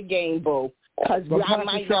 hate the game, boo, because I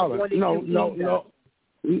might not want to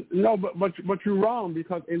No, but you're wrong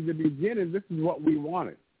because in the beginning, this is what we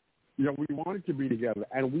wanted. You know, we wanted to be together,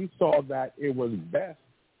 and we saw that it was best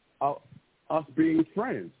us being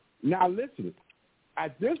friends. Now, listen,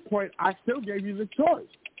 at this point, I still gave you the choice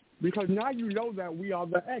because now you know that we are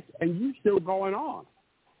the ex, and you still going on.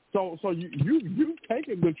 So you've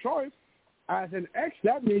taken the choice as an ex.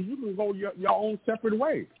 That means you can go your own separate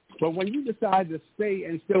way. But when you decide to stay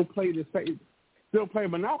and still play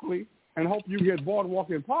Monopoly and hope you get Boardwalk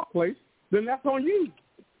in Park Place, then that's on you.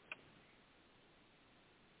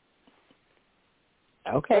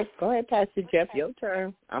 Okay, go ahead, Pastor Jeff. Your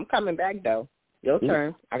turn. I'm coming back, though. Your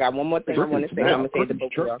turn. I got one more thing I want to say. I'm going to say the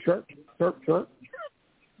book. Chirp.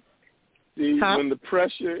 See, when the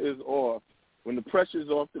pressure is off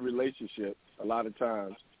the relationship, a lot of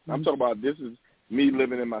times, I'm talking about this is me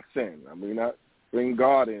living in my sin. I mean, not bring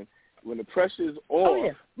God in. When the pressure is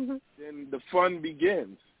off, then the fun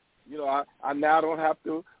begins. You know, I now don't have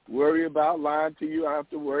to worry about lying to you. I have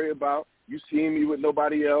to worry about you seeing me with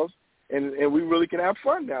nobody else. And we really can have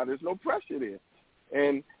fun now. There's no pressure there.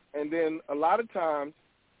 And then a lot of times,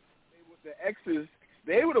 the exes,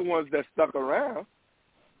 they were the ones that stuck around,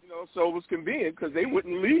 you know, so it was convenient because they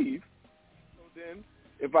wouldn't leave. So then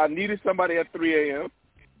if I needed somebody at 3 a.m.,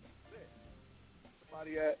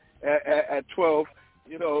 somebody at 12,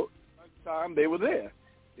 you know, lunchtime, they were there.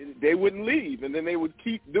 They wouldn't leave. And then they would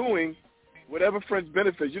keep doing whatever friends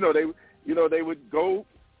benefits. You know, they would go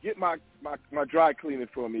get my dry cleaning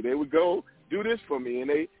for me. They would go do this for me, and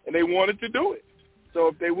they wanted to do it. So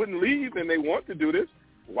if they wouldn't leave and they want to do this,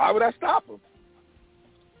 why would I stop them?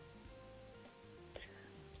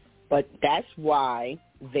 But that's why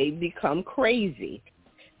they become crazy,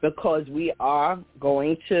 because we are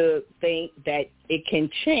going to think that it can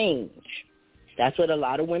change. That's what a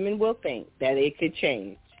lot of women will think, that it could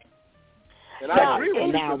change. And I agree with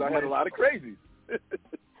you because I had a lot of crazies.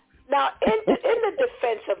 Now, in the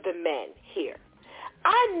defense of the men here,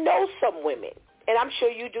 I know some women, and I'm sure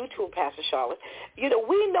you do too, Pastor Charlotte. You know,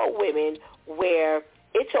 we know women where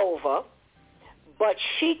it's over, but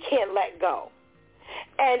she can't let go.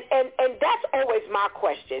 And that's always my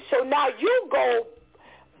question. So now you go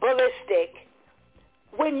ballistic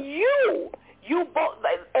when you both,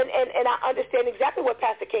 and I understand exactly what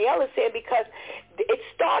Pastor KL is saying because it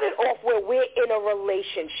started off where we're in a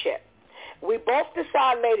relationship. We both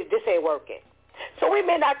decide later this ain't working. So we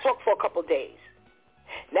may not talk for a couple days.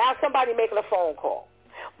 Now somebody making a phone call.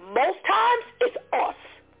 Most times it's us.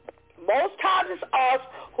 Most times it's us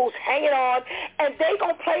who's hanging on, and they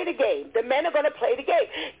going to play the game. The men are going to play the game.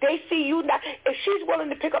 They see you not. If she's willing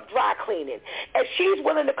to pick up dry cleaning, if she's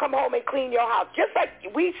willing to come home and clean your house, just like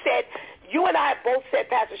we said, you and I both said,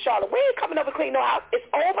 Pastor Charlotte, we ain't coming over to clean no house. It's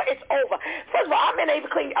over. It's over. First of all, I'm not able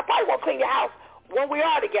to clean. I probably won't clean your house when we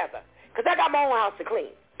are together. Because I got my own house to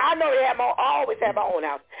clean. I know I always have my own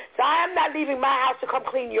house. So I am not leaving my house to come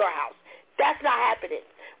clean your house. That's not happening.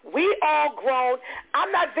 We all grown.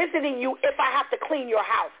 I'm not visiting you if I have to clean your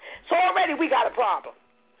house. So already we got a problem.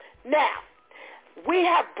 Now, we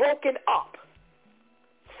have broken up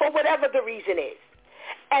for whatever the reason is.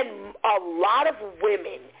 And a lot of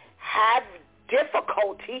women have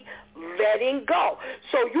difficulty letting go.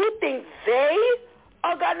 So you think they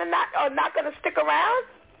are not going to stick around?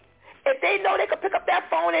 If they know they can pick up that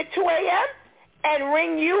phone at 2 a.m. and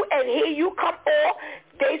ring you and hear you come on,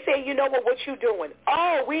 they say, you know what you doing?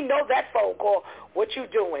 Oh, we know that phone call. What you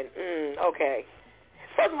doing? Okay.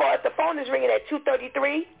 First of all, if the phone is ringing at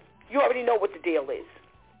 2:33, you already know what the deal is.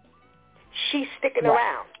 She's sticking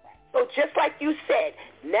around. So just like you said,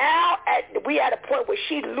 now we at a point where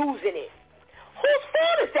she's losing it. Whose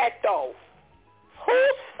fault is that, though?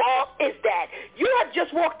 Whose fault is that? You have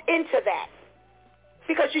just walked into that.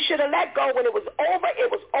 Because you should have let go when it was over. It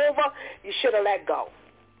was over. You should have let go.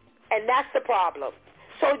 And that's the problem.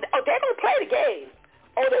 So they're going to play the game.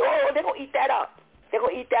 They're going to eat that up. They're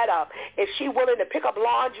going to eat that up. If she's willing to pick up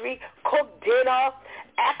laundry, cook dinner,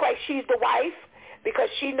 act like she's the wife because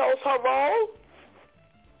she knows her role,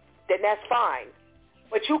 then that's fine.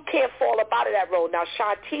 But you can't fall up out of that role. Now,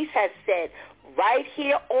 Shantice has said right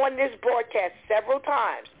here on this broadcast several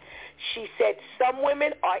times, she said some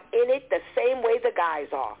women are in it the same way the guys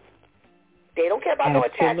are. They don't care about no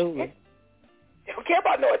attachment. They don't care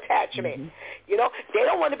about no attachment. Mm-hmm. You know, they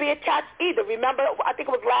don't want to be attached either. Remember, I think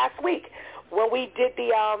it was last week when we did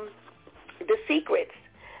the secrets,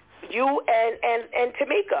 you and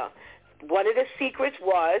Tamika. One of the secrets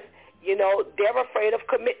was, you know, they're afraid of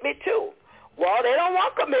commitment too. Well, they don't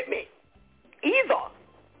want commitment either.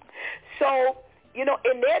 So, you know,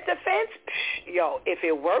 in their defense, if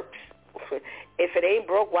it works, if it ain't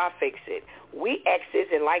broke, why fix it? We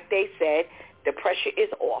exes, and like they said, the pressure is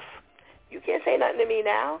off. You can't say nothing to me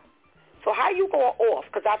now. So how you going off?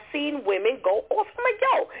 Because I've seen women go off. I'm like,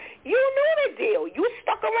 yo, you knew the deal. You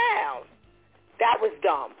stuck around. That was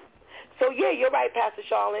dumb. So, yeah, you're right, Pastor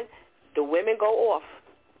Charlene. The women go off.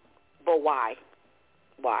 But why?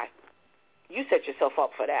 Why? You set yourself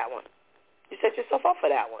up for that one. You set yourself up for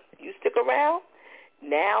that one. You stick around.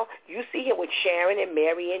 Now you see him with Sharon and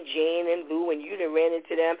Mary and Jane and Lou, and you done ran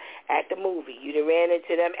into them at the movie. You done ran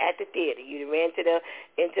into them at the theater. You done ran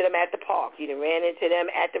into them at the park. You done ran into them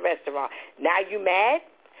at the restaurant. Now you mad?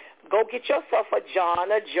 Go get yourself a John,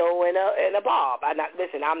 a Joe, and a Bob.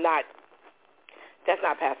 Listen, I'm not. That's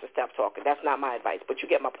not Pastor Steph talking. That's not my advice. But you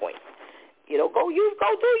get my point. You know, go do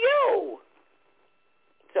you.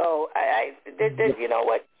 So you know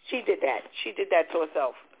what? She did that. She did that to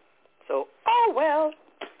herself. So, oh, well,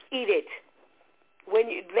 eat it.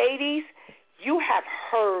 Ladies, you have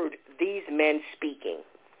heard these men speaking.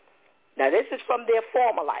 Now, this is from their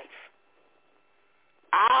former life.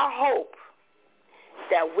 I hope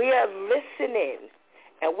that we are listening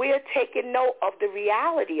and we are taking note of the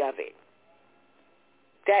reality of it.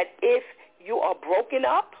 That if you are broken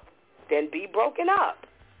up, then be broken up.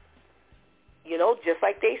 You know, just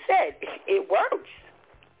like they said, it works.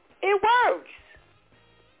 It works.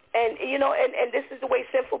 And, you know, and this is the way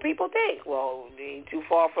sinful people think. Well, they ain't too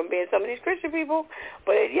far from being some of these Christian people.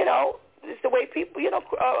 But, you know, it's the way people, you know,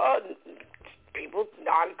 people,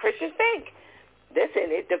 non-Christians think.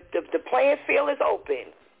 Listen, the playing field is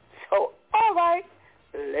open. So, all right,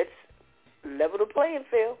 let's level the playing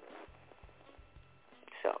field.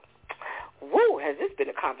 So, woo, has this been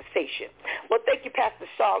a conversation? Well, thank you, Pastor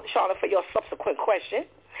Shauna, for your subsequent question.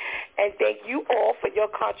 And thank you all for your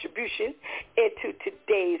contribution into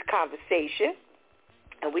today's conversation.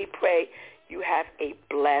 And we pray you have a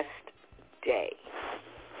blessed day.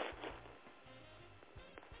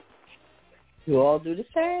 You all do the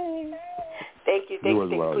same. Thank you. You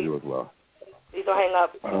as well. You as well. Please don't hang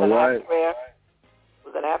up. We're going to have prayer.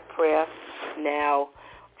 We're going to have prayer now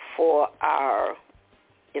for our,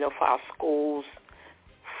 you know, for our schools,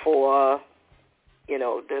 for, you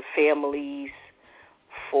know, the families,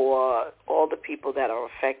 for all the people that are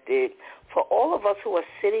affected, for all of us who are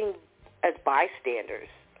sitting as bystanders,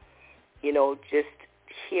 you know, just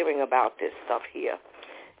hearing about this stuff here.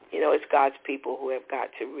 You know, it's God's people who have got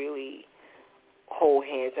to really hold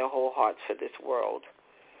hands and hold hearts for this world.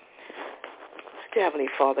 Dear Heavenly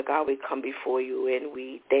Father, God, we come before you and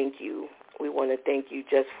we thank you. We want to thank you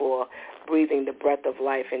just for breathing the breath of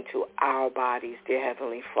life into our bodies, dear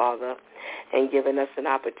Heavenly Father, and giving us an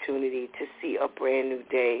opportunity to see a brand new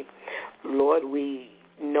day. Lord, we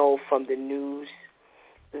know from the news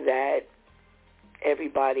that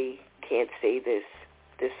everybody can't say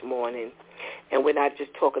this morning. And we're not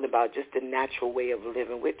just talking about just the natural way of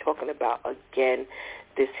living. We're talking about, again,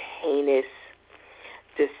 this heinous,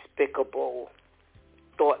 despicable,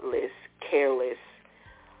 thoughtless, careless,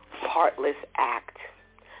 heartless act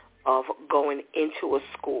of going into a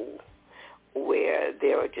school where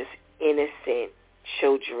there are just innocent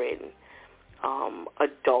children,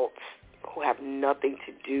 adults who have nothing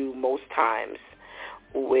to do most times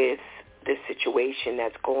with the situation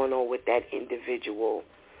that's going on with that individual.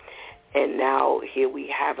 And now here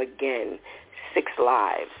we have again 6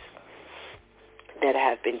 lives that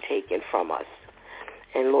have been taken from us.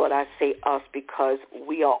 And Lord, I say us because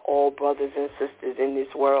we are all brothers and sisters in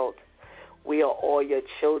this world. We are all your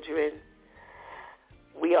children.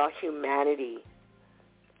 We are humanity.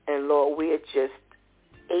 And, Lord, we are just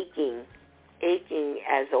aching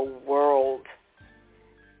as a world.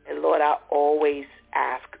 And, Lord, I always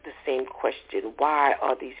ask the same question. Why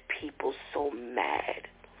are these people so mad?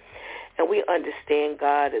 And we understand,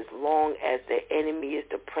 God, as long as the enemy is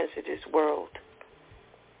the prince of this world,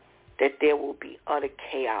 that there will be utter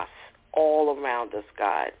chaos all around us,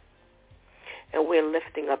 God. And we're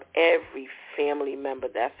lifting up every family member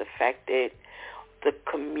that's affected, the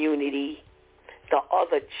community, the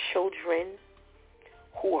other children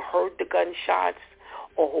who heard the gunshots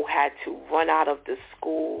or who had to run out of the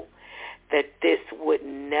school, that this would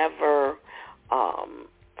never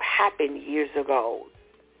happen years ago.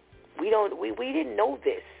 We didn't know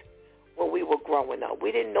this when we were growing up.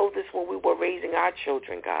 We didn't know this when we were raising our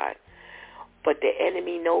children, God. But the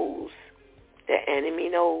enemy knows. The enemy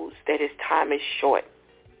knows that his time is short.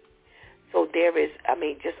 So there is,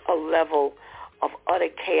 just a level of utter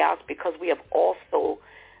chaos, because we have also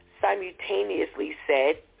simultaneously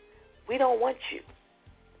said, we don't want you.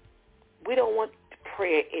 We don't want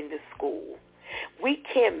prayer in the school. We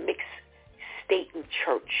can't mix state and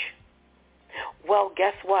church. Well,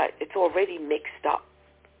 guess what? It's already mixed up.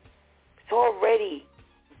 It's already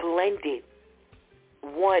blended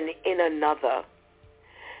one in another.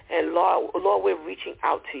 And Lord, we're reaching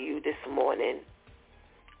out to you this morning.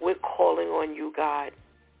 We're calling on you, God.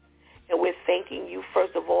 And we're thanking you,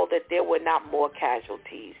 first of all, that there were not more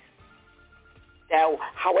casualties. That,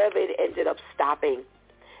 however, it ended up stopping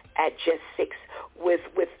at just 6 with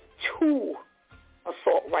 2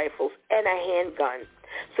 assault rifles and a handgun.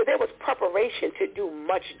 So there was preparation to do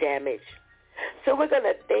much damage. So we're going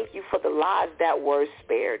to thank you for the lives that were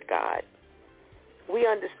spared, God. We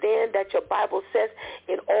understand that your Bible says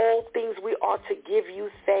in all things we ought to give you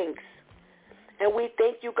thanks. And we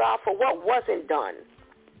thank you, God, for what wasn't done.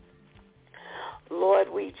 Lord,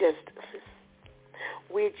 we're just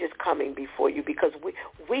coming before you because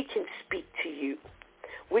we can speak to you.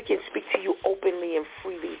 We can speak to you openly and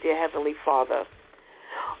freely, dear Heavenly Father.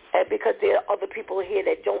 And because there are other people here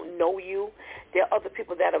that don't know you. There are other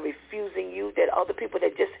people that are refusing you. There are other people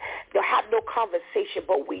that just have no conversation,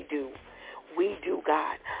 but we do. We do,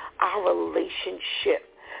 God. Our relationship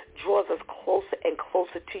draws us closer and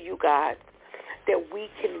closer to you, God, that we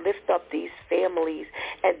can lift up these families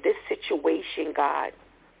and this situation, God,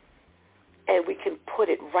 and we can put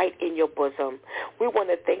it right in your bosom. We want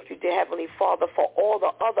to thank you, dear Heavenly Father, for all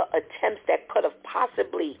the other attempts that could have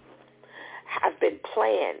possibly have been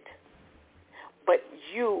planned, but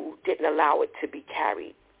you didn't allow it to be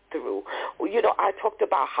carried through. Well, I talked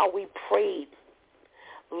about how we prayed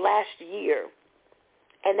last year,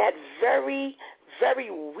 and that very, very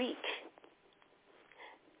week,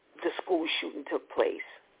 the school shooting took place.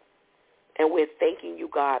 And we're thanking you,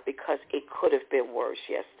 God, because it could have been worse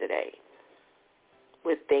yesterday.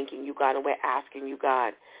 We're thanking you, God, and we're asking you,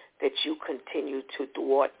 God, that you continue to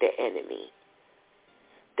thwart the enemy,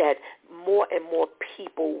 that more and more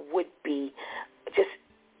people would be just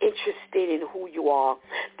interested in who you are,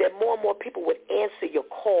 that more and more people would answer your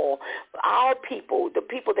call. Our people, the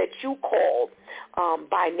people that you called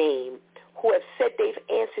by name, who have said they've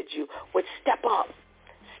answered you, would step up,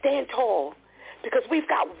 stand tall, because we've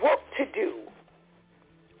got work to do.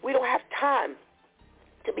 We don't have time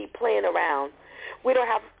to be playing around. We don't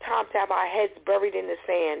have time to have our heads buried in the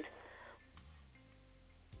sand.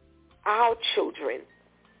 Our children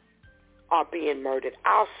are being murdered.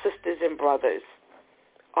 Our sisters and brothers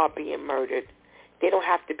are being murdered. They don't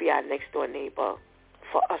have to be our next door neighbor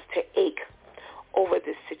for us to ache over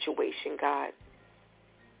this situation, God.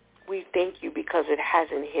 We thank you because it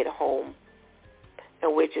hasn't hit home.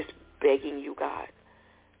 And we're just begging you, God,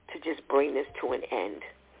 to just bring this to an end.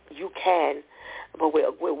 You can, but we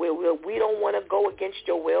don't want to go against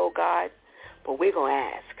your will, God, but we're going to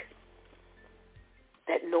ask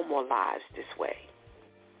that no more lives this way.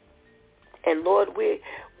 And, Lord,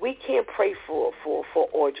 we can't pray for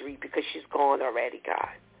Audrey because she's gone already, God.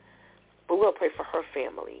 But we'll pray for her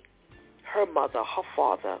family, her mother, her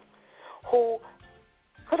father, who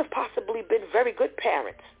could have possibly been very good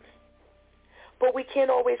parents. But we can't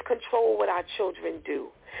always control what our children do,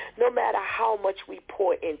 no matter how much we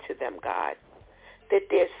pour into them, God, that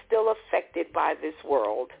they're still affected by this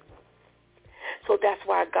world. So that's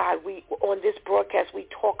why, God, on this broadcast, we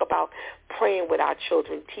talk about praying with our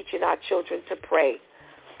children, teaching our children to pray,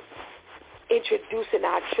 introducing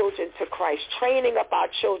our children to Christ, training up our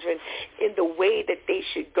children in the way that they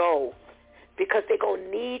should go, because they're going to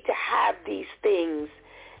need to have these things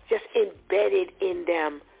just embedded in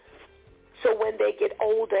them. So when they get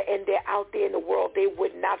older and they're out there in the world, they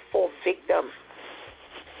would not fall victim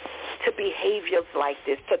to behaviors like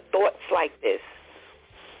this, to thoughts like this.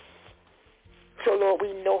 So, Lord,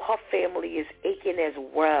 we know her family is aching as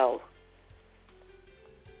well.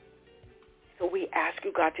 So we ask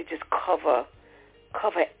you, God, to just cover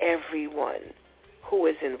everyone who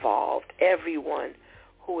is involved, everyone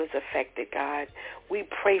who is affected, God. We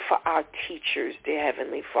pray for our teachers, dear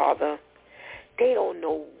Heavenly Father. They don't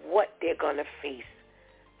know what they're going to face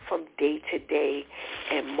from day to day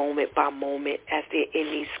and moment by moment as they're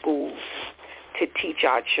in these schools to teach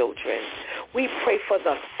our children. We pray for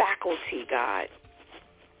the faculty, God.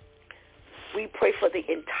 We pray for the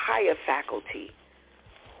entire faculty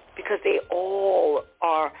because they all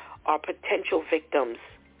are potential victims.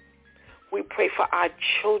 We pray for our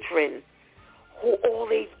children who all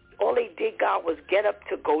they did, God, was get up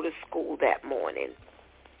to go to school that morning.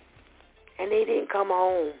 And they didn't come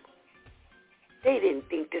home. They didn't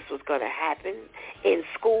think this was going to happen in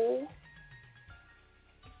school.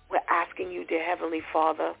 We're asking you, dear Heavenly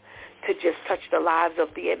Father, to just touch the lives of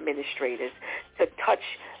the administrators, to touch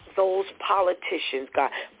those politicians, God.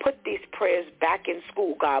 Put these prayers back in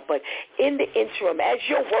school, God. But in the interim, as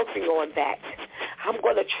you're working on that, I'm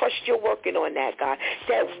going to trust you're working on that, God,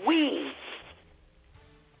 that we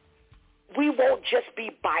won't just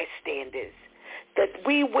be bystanders, that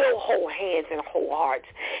we will hold hands and hold hearts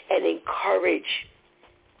and encourage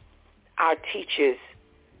our teachers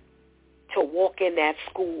to walk in that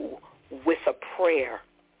school with a prayer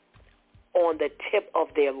on the tip of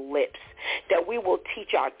their lips, that we will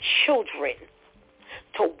teach our children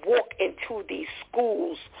to walk into these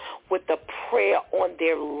schools with a prayer on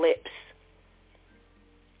their lips.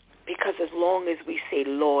 Because as long as we say,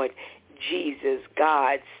 Lord, Jesus,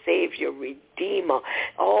 God, Savior, Redeemer,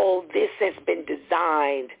 all this has been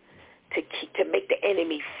designed to make the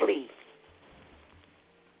enemy flee.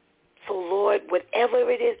 So, Lord, whatever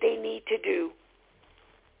it is they need to do,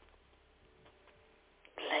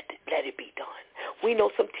 let it be done. We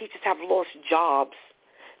know some teachers have lost jobs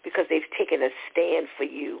because they've taken a stand for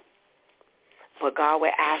you. But, God, we're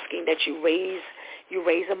asking that you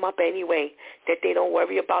raise them up anyway, that they don't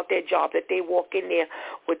worry about their job, that they walk in there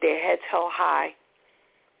with their heads held high,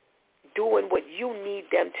 doing what you need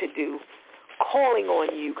them to do, calling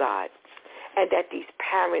on you, God, and that these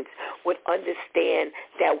parents would understand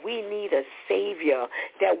that we need a Savior,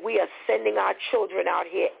 that we are sending our children out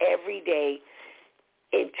here every day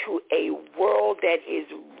into a world that is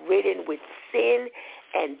ridden with sin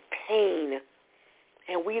and pain,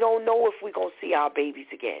 and we don't know if we're going to see our babies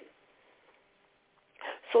again.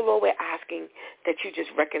 So, Lord, we're asking that you just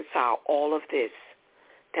reconcile all of this,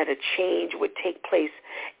 that a change would take place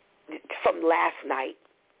from last night,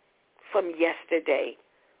 from yesterday,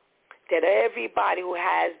 that everybody who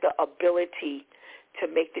has the ability to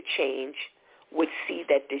make the change would see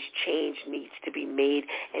that this change needs to be made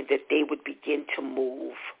and that they would begin to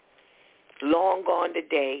move. Long gone the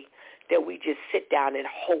day that we just sit down and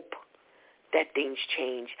hope that things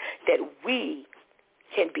change, that we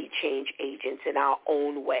can be change agents in our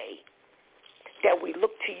own way, that we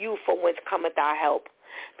look to you for whence cometh our help,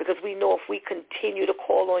 because we know if we continue to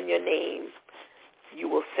call on your name, you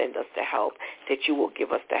will send us the help, that you will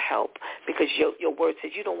give us the help, because your word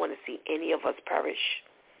says you don't want to see any of us perish.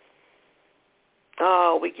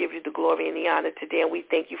 Oh, we give you the glory and the honor today, and we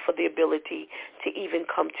thank you for the ability to even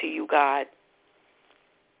come to you, God,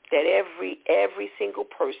 that every single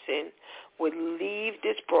person would leave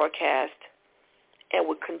this broadcast and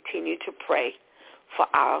would continue to pray for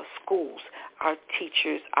our schools, our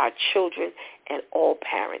teachers, our children, and all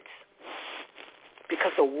parents,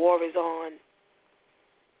 because the war is on.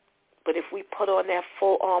 But if we put on that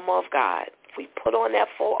full armor of God, if we put on that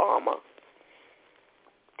full armor,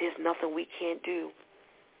 there's nothing we can't do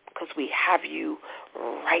because we have you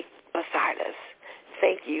right beside us.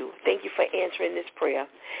 Thank you. Thank you for answering this prayer.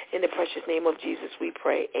 In the precious name of Jesus, we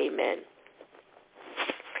pray. Amen.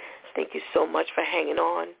 Thank you so much for hanging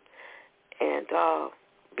on and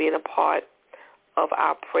being a part of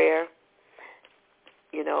our prayer.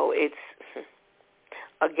 You know, it's,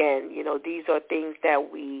 again, you know, these are things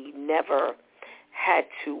that we never had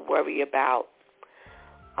to worry about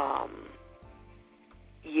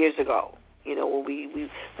years ago. You know, when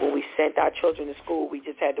we sent our children to school, we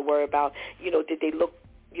just had to worry about, you know, did they look,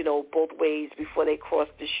 you know, both ways before they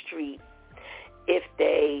crossed the street? If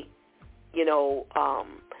they,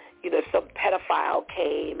 if some pedophile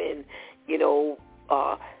came and,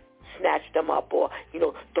 snatched them up, or,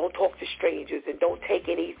 don't talk to strangers and don't take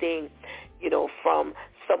anything, from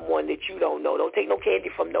someone that you don't know. Don't take no candy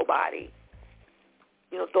from nobody.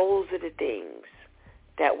 Those are the things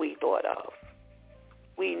that we thought of.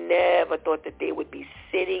 We never thought that they would be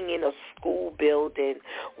sitting in a school building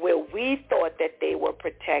where we thought that they were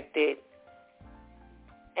protected.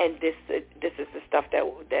 And this is the stuff that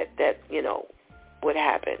would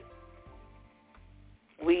happen.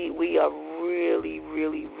 We are really,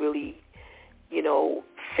 really, really,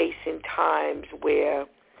 facing times where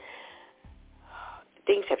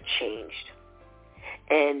things have changed.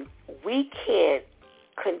 And we can't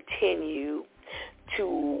continue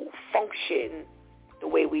to function the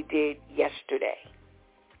way we did yesterday.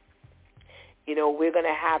 We're going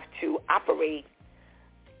to have to operate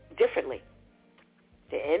differently.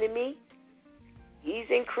 The enemy, he's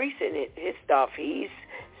increasing his stuff. He's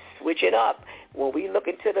switching up. When we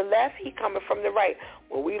looking to the left, he coming from the right.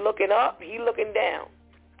 When we looking up, he looking down.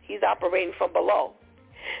 He's operating from below.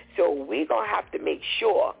 So we're going to have to make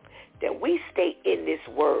sure that we stay in this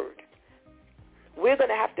word. We're going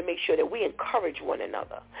to have to make sure that we encourage one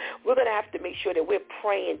another. We're going to have to make sure that we're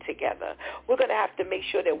praying together. We're going to have to make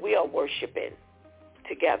sure that we are worshiping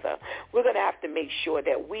together. We're going to have to make sure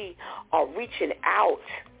that we are reaching out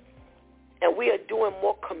and we are doing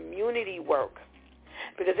more community work,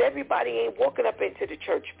 because everybody ain't walking up into the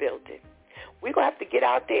church building. We're going to have to get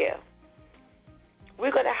out there.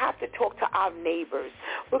 We're going to have to talk to our neighbors.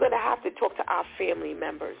 We're going to have to talk to our family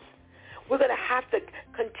members. We're going to have to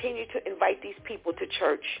continue to invite these people to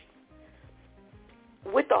church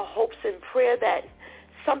with the hopes and prayer that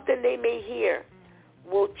something they may hear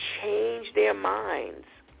will change their minds,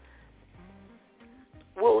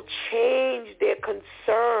 will change their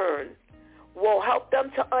concern, will help them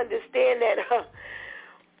to understand that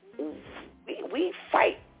we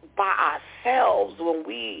fight by ourselves when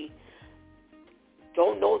we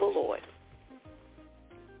don't know the Lord.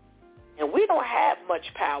 And we don't have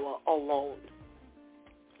much power alone.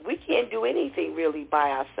 We can't do anything really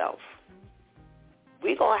by ourselves.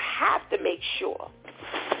 We're going to have to make sure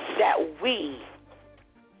that we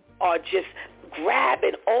are just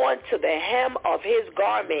grabbing onto the hem of his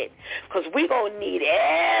garment, because we're going to need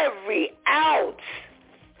every ounce.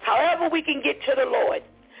 However we can get to the Lord,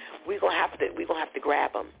 we're going to have to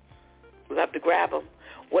grab him. We're going to have to grab him,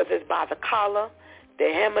 whether it's by the collar,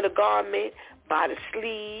 the hem of the garment, by the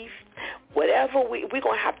sleeve, whatever. We're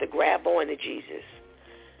going to have to grab on to Jesus,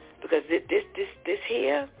 because this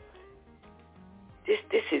here,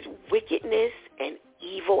 this is wickedness and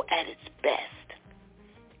evil at its best,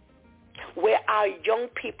 where our young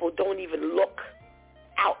people don't even look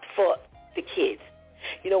out for the kids.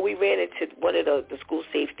 We ran into one of the school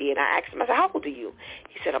safety, and I asked him, I said, how old are you?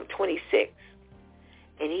 He said, I'm 26.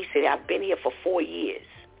 And he said, I've been here for 4 years.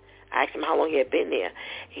 I asked him how long he had been there.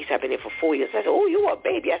 He said, I've been here for 4 years. I said, oh, you are a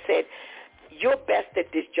baby. I said, you're best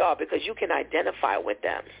at this job because you can identify with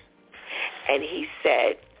them. And he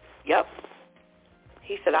said, yep.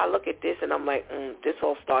 He said, I look at this, and I'm like, this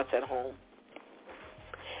all starts at home.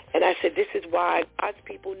 And I said, this is why God's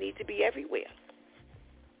people need to be everywhere.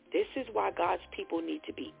 This is why God's people need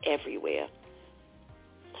to be everywhere,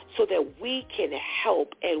 so that we can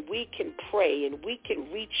help and we can pray and we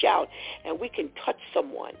can reach out and we can touch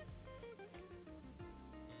someone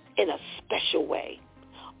in a special way.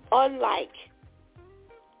 Unlike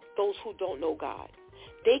those who don't know God,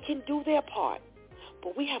 they can do their part,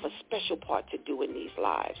 but we have a special part to do in these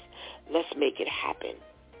lives. Let's make it happen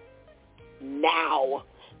now.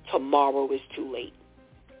 Tomorrow is too late.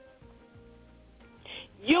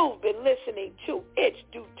 You've been listening to It's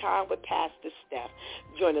Due Time with Pastor Steph.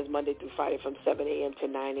 Join us Monday through Friday from 7 a.m. to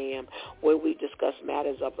 9 a.m. where we discuss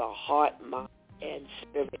matters of the heart, mind, and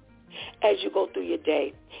spirit. As you go through your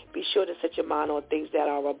day, be sure to set your mind on things that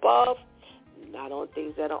are above, not on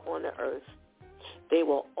things that are on the earth. They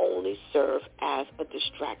will only serve as a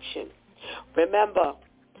distraction. Remember,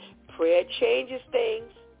 prayer changes things.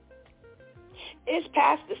 It's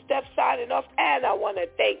Pastor Steph signing off, and I want to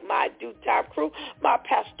thank my Due Time crew, my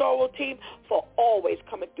pastoral team, for always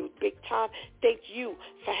coming through big time. Thank you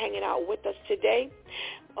for hanging out with us today.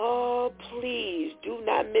 Oh, please do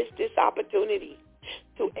not miss this opportunity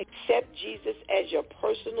to accept Jesus as your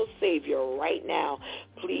personal Savior right now.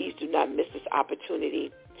 Please do not miss this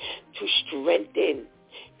opportunity to strengthen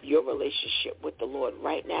your relationship with the Lord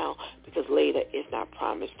right now, because later is not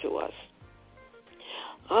promised to us.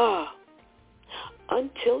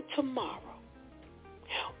 Until tomorrow,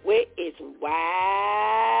 where it's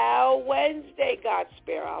Wow Wednesday, God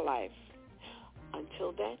spare our life.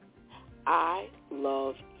 Until then, I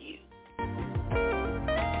love you.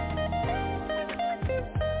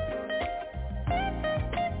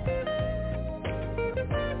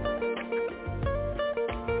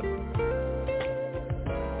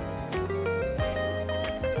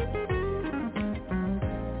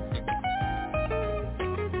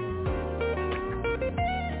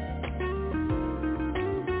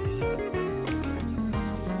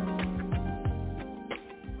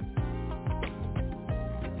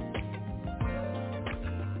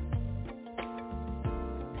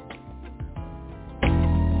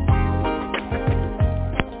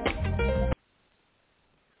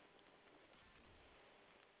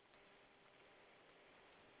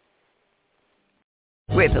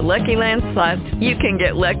 With the Lucky Land Slots, you can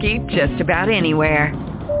get lucky just about anywhere.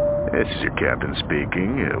 This is your captain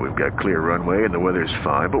speaking. We've got clear runway and the weather's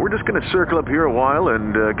fine, but we're just going to circle up here a while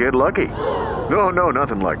and get lucky. No,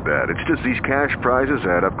 nothing like that. It's just these cash prizes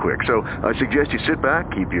add up quick. So I suggest you sit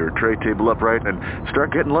back, keep your tray table upright, and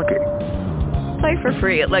start getting lucky. Play for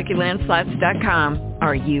free at LuckyLandSlots.com.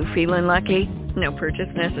 Are you feeling lucky? No purchase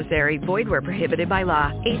necessary. Void where prohibited by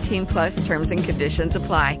law. 18 plus terms and conditions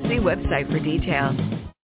apply. See website for details.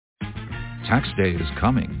 Tax day is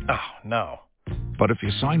coming. Oh, no. But if you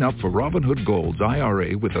sign up for Robinhood Gold's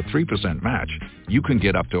IRA with a 3% match, you can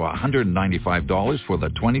get up to $195 for the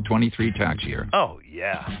 2023 tax year. Oh,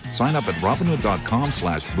 yeah. Sign up at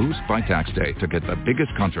Robinhood.com/boost by tax day to get the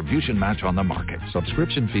biggest contribution match on the market.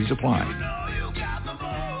 Subscription fees apply.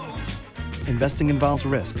 Investing involves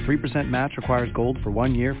risk. 3% match requires gold for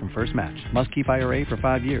 1 year from first match. Must keep IRA for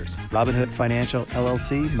 5 years. Robinhood Financial,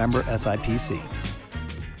 LLC, member SIPC.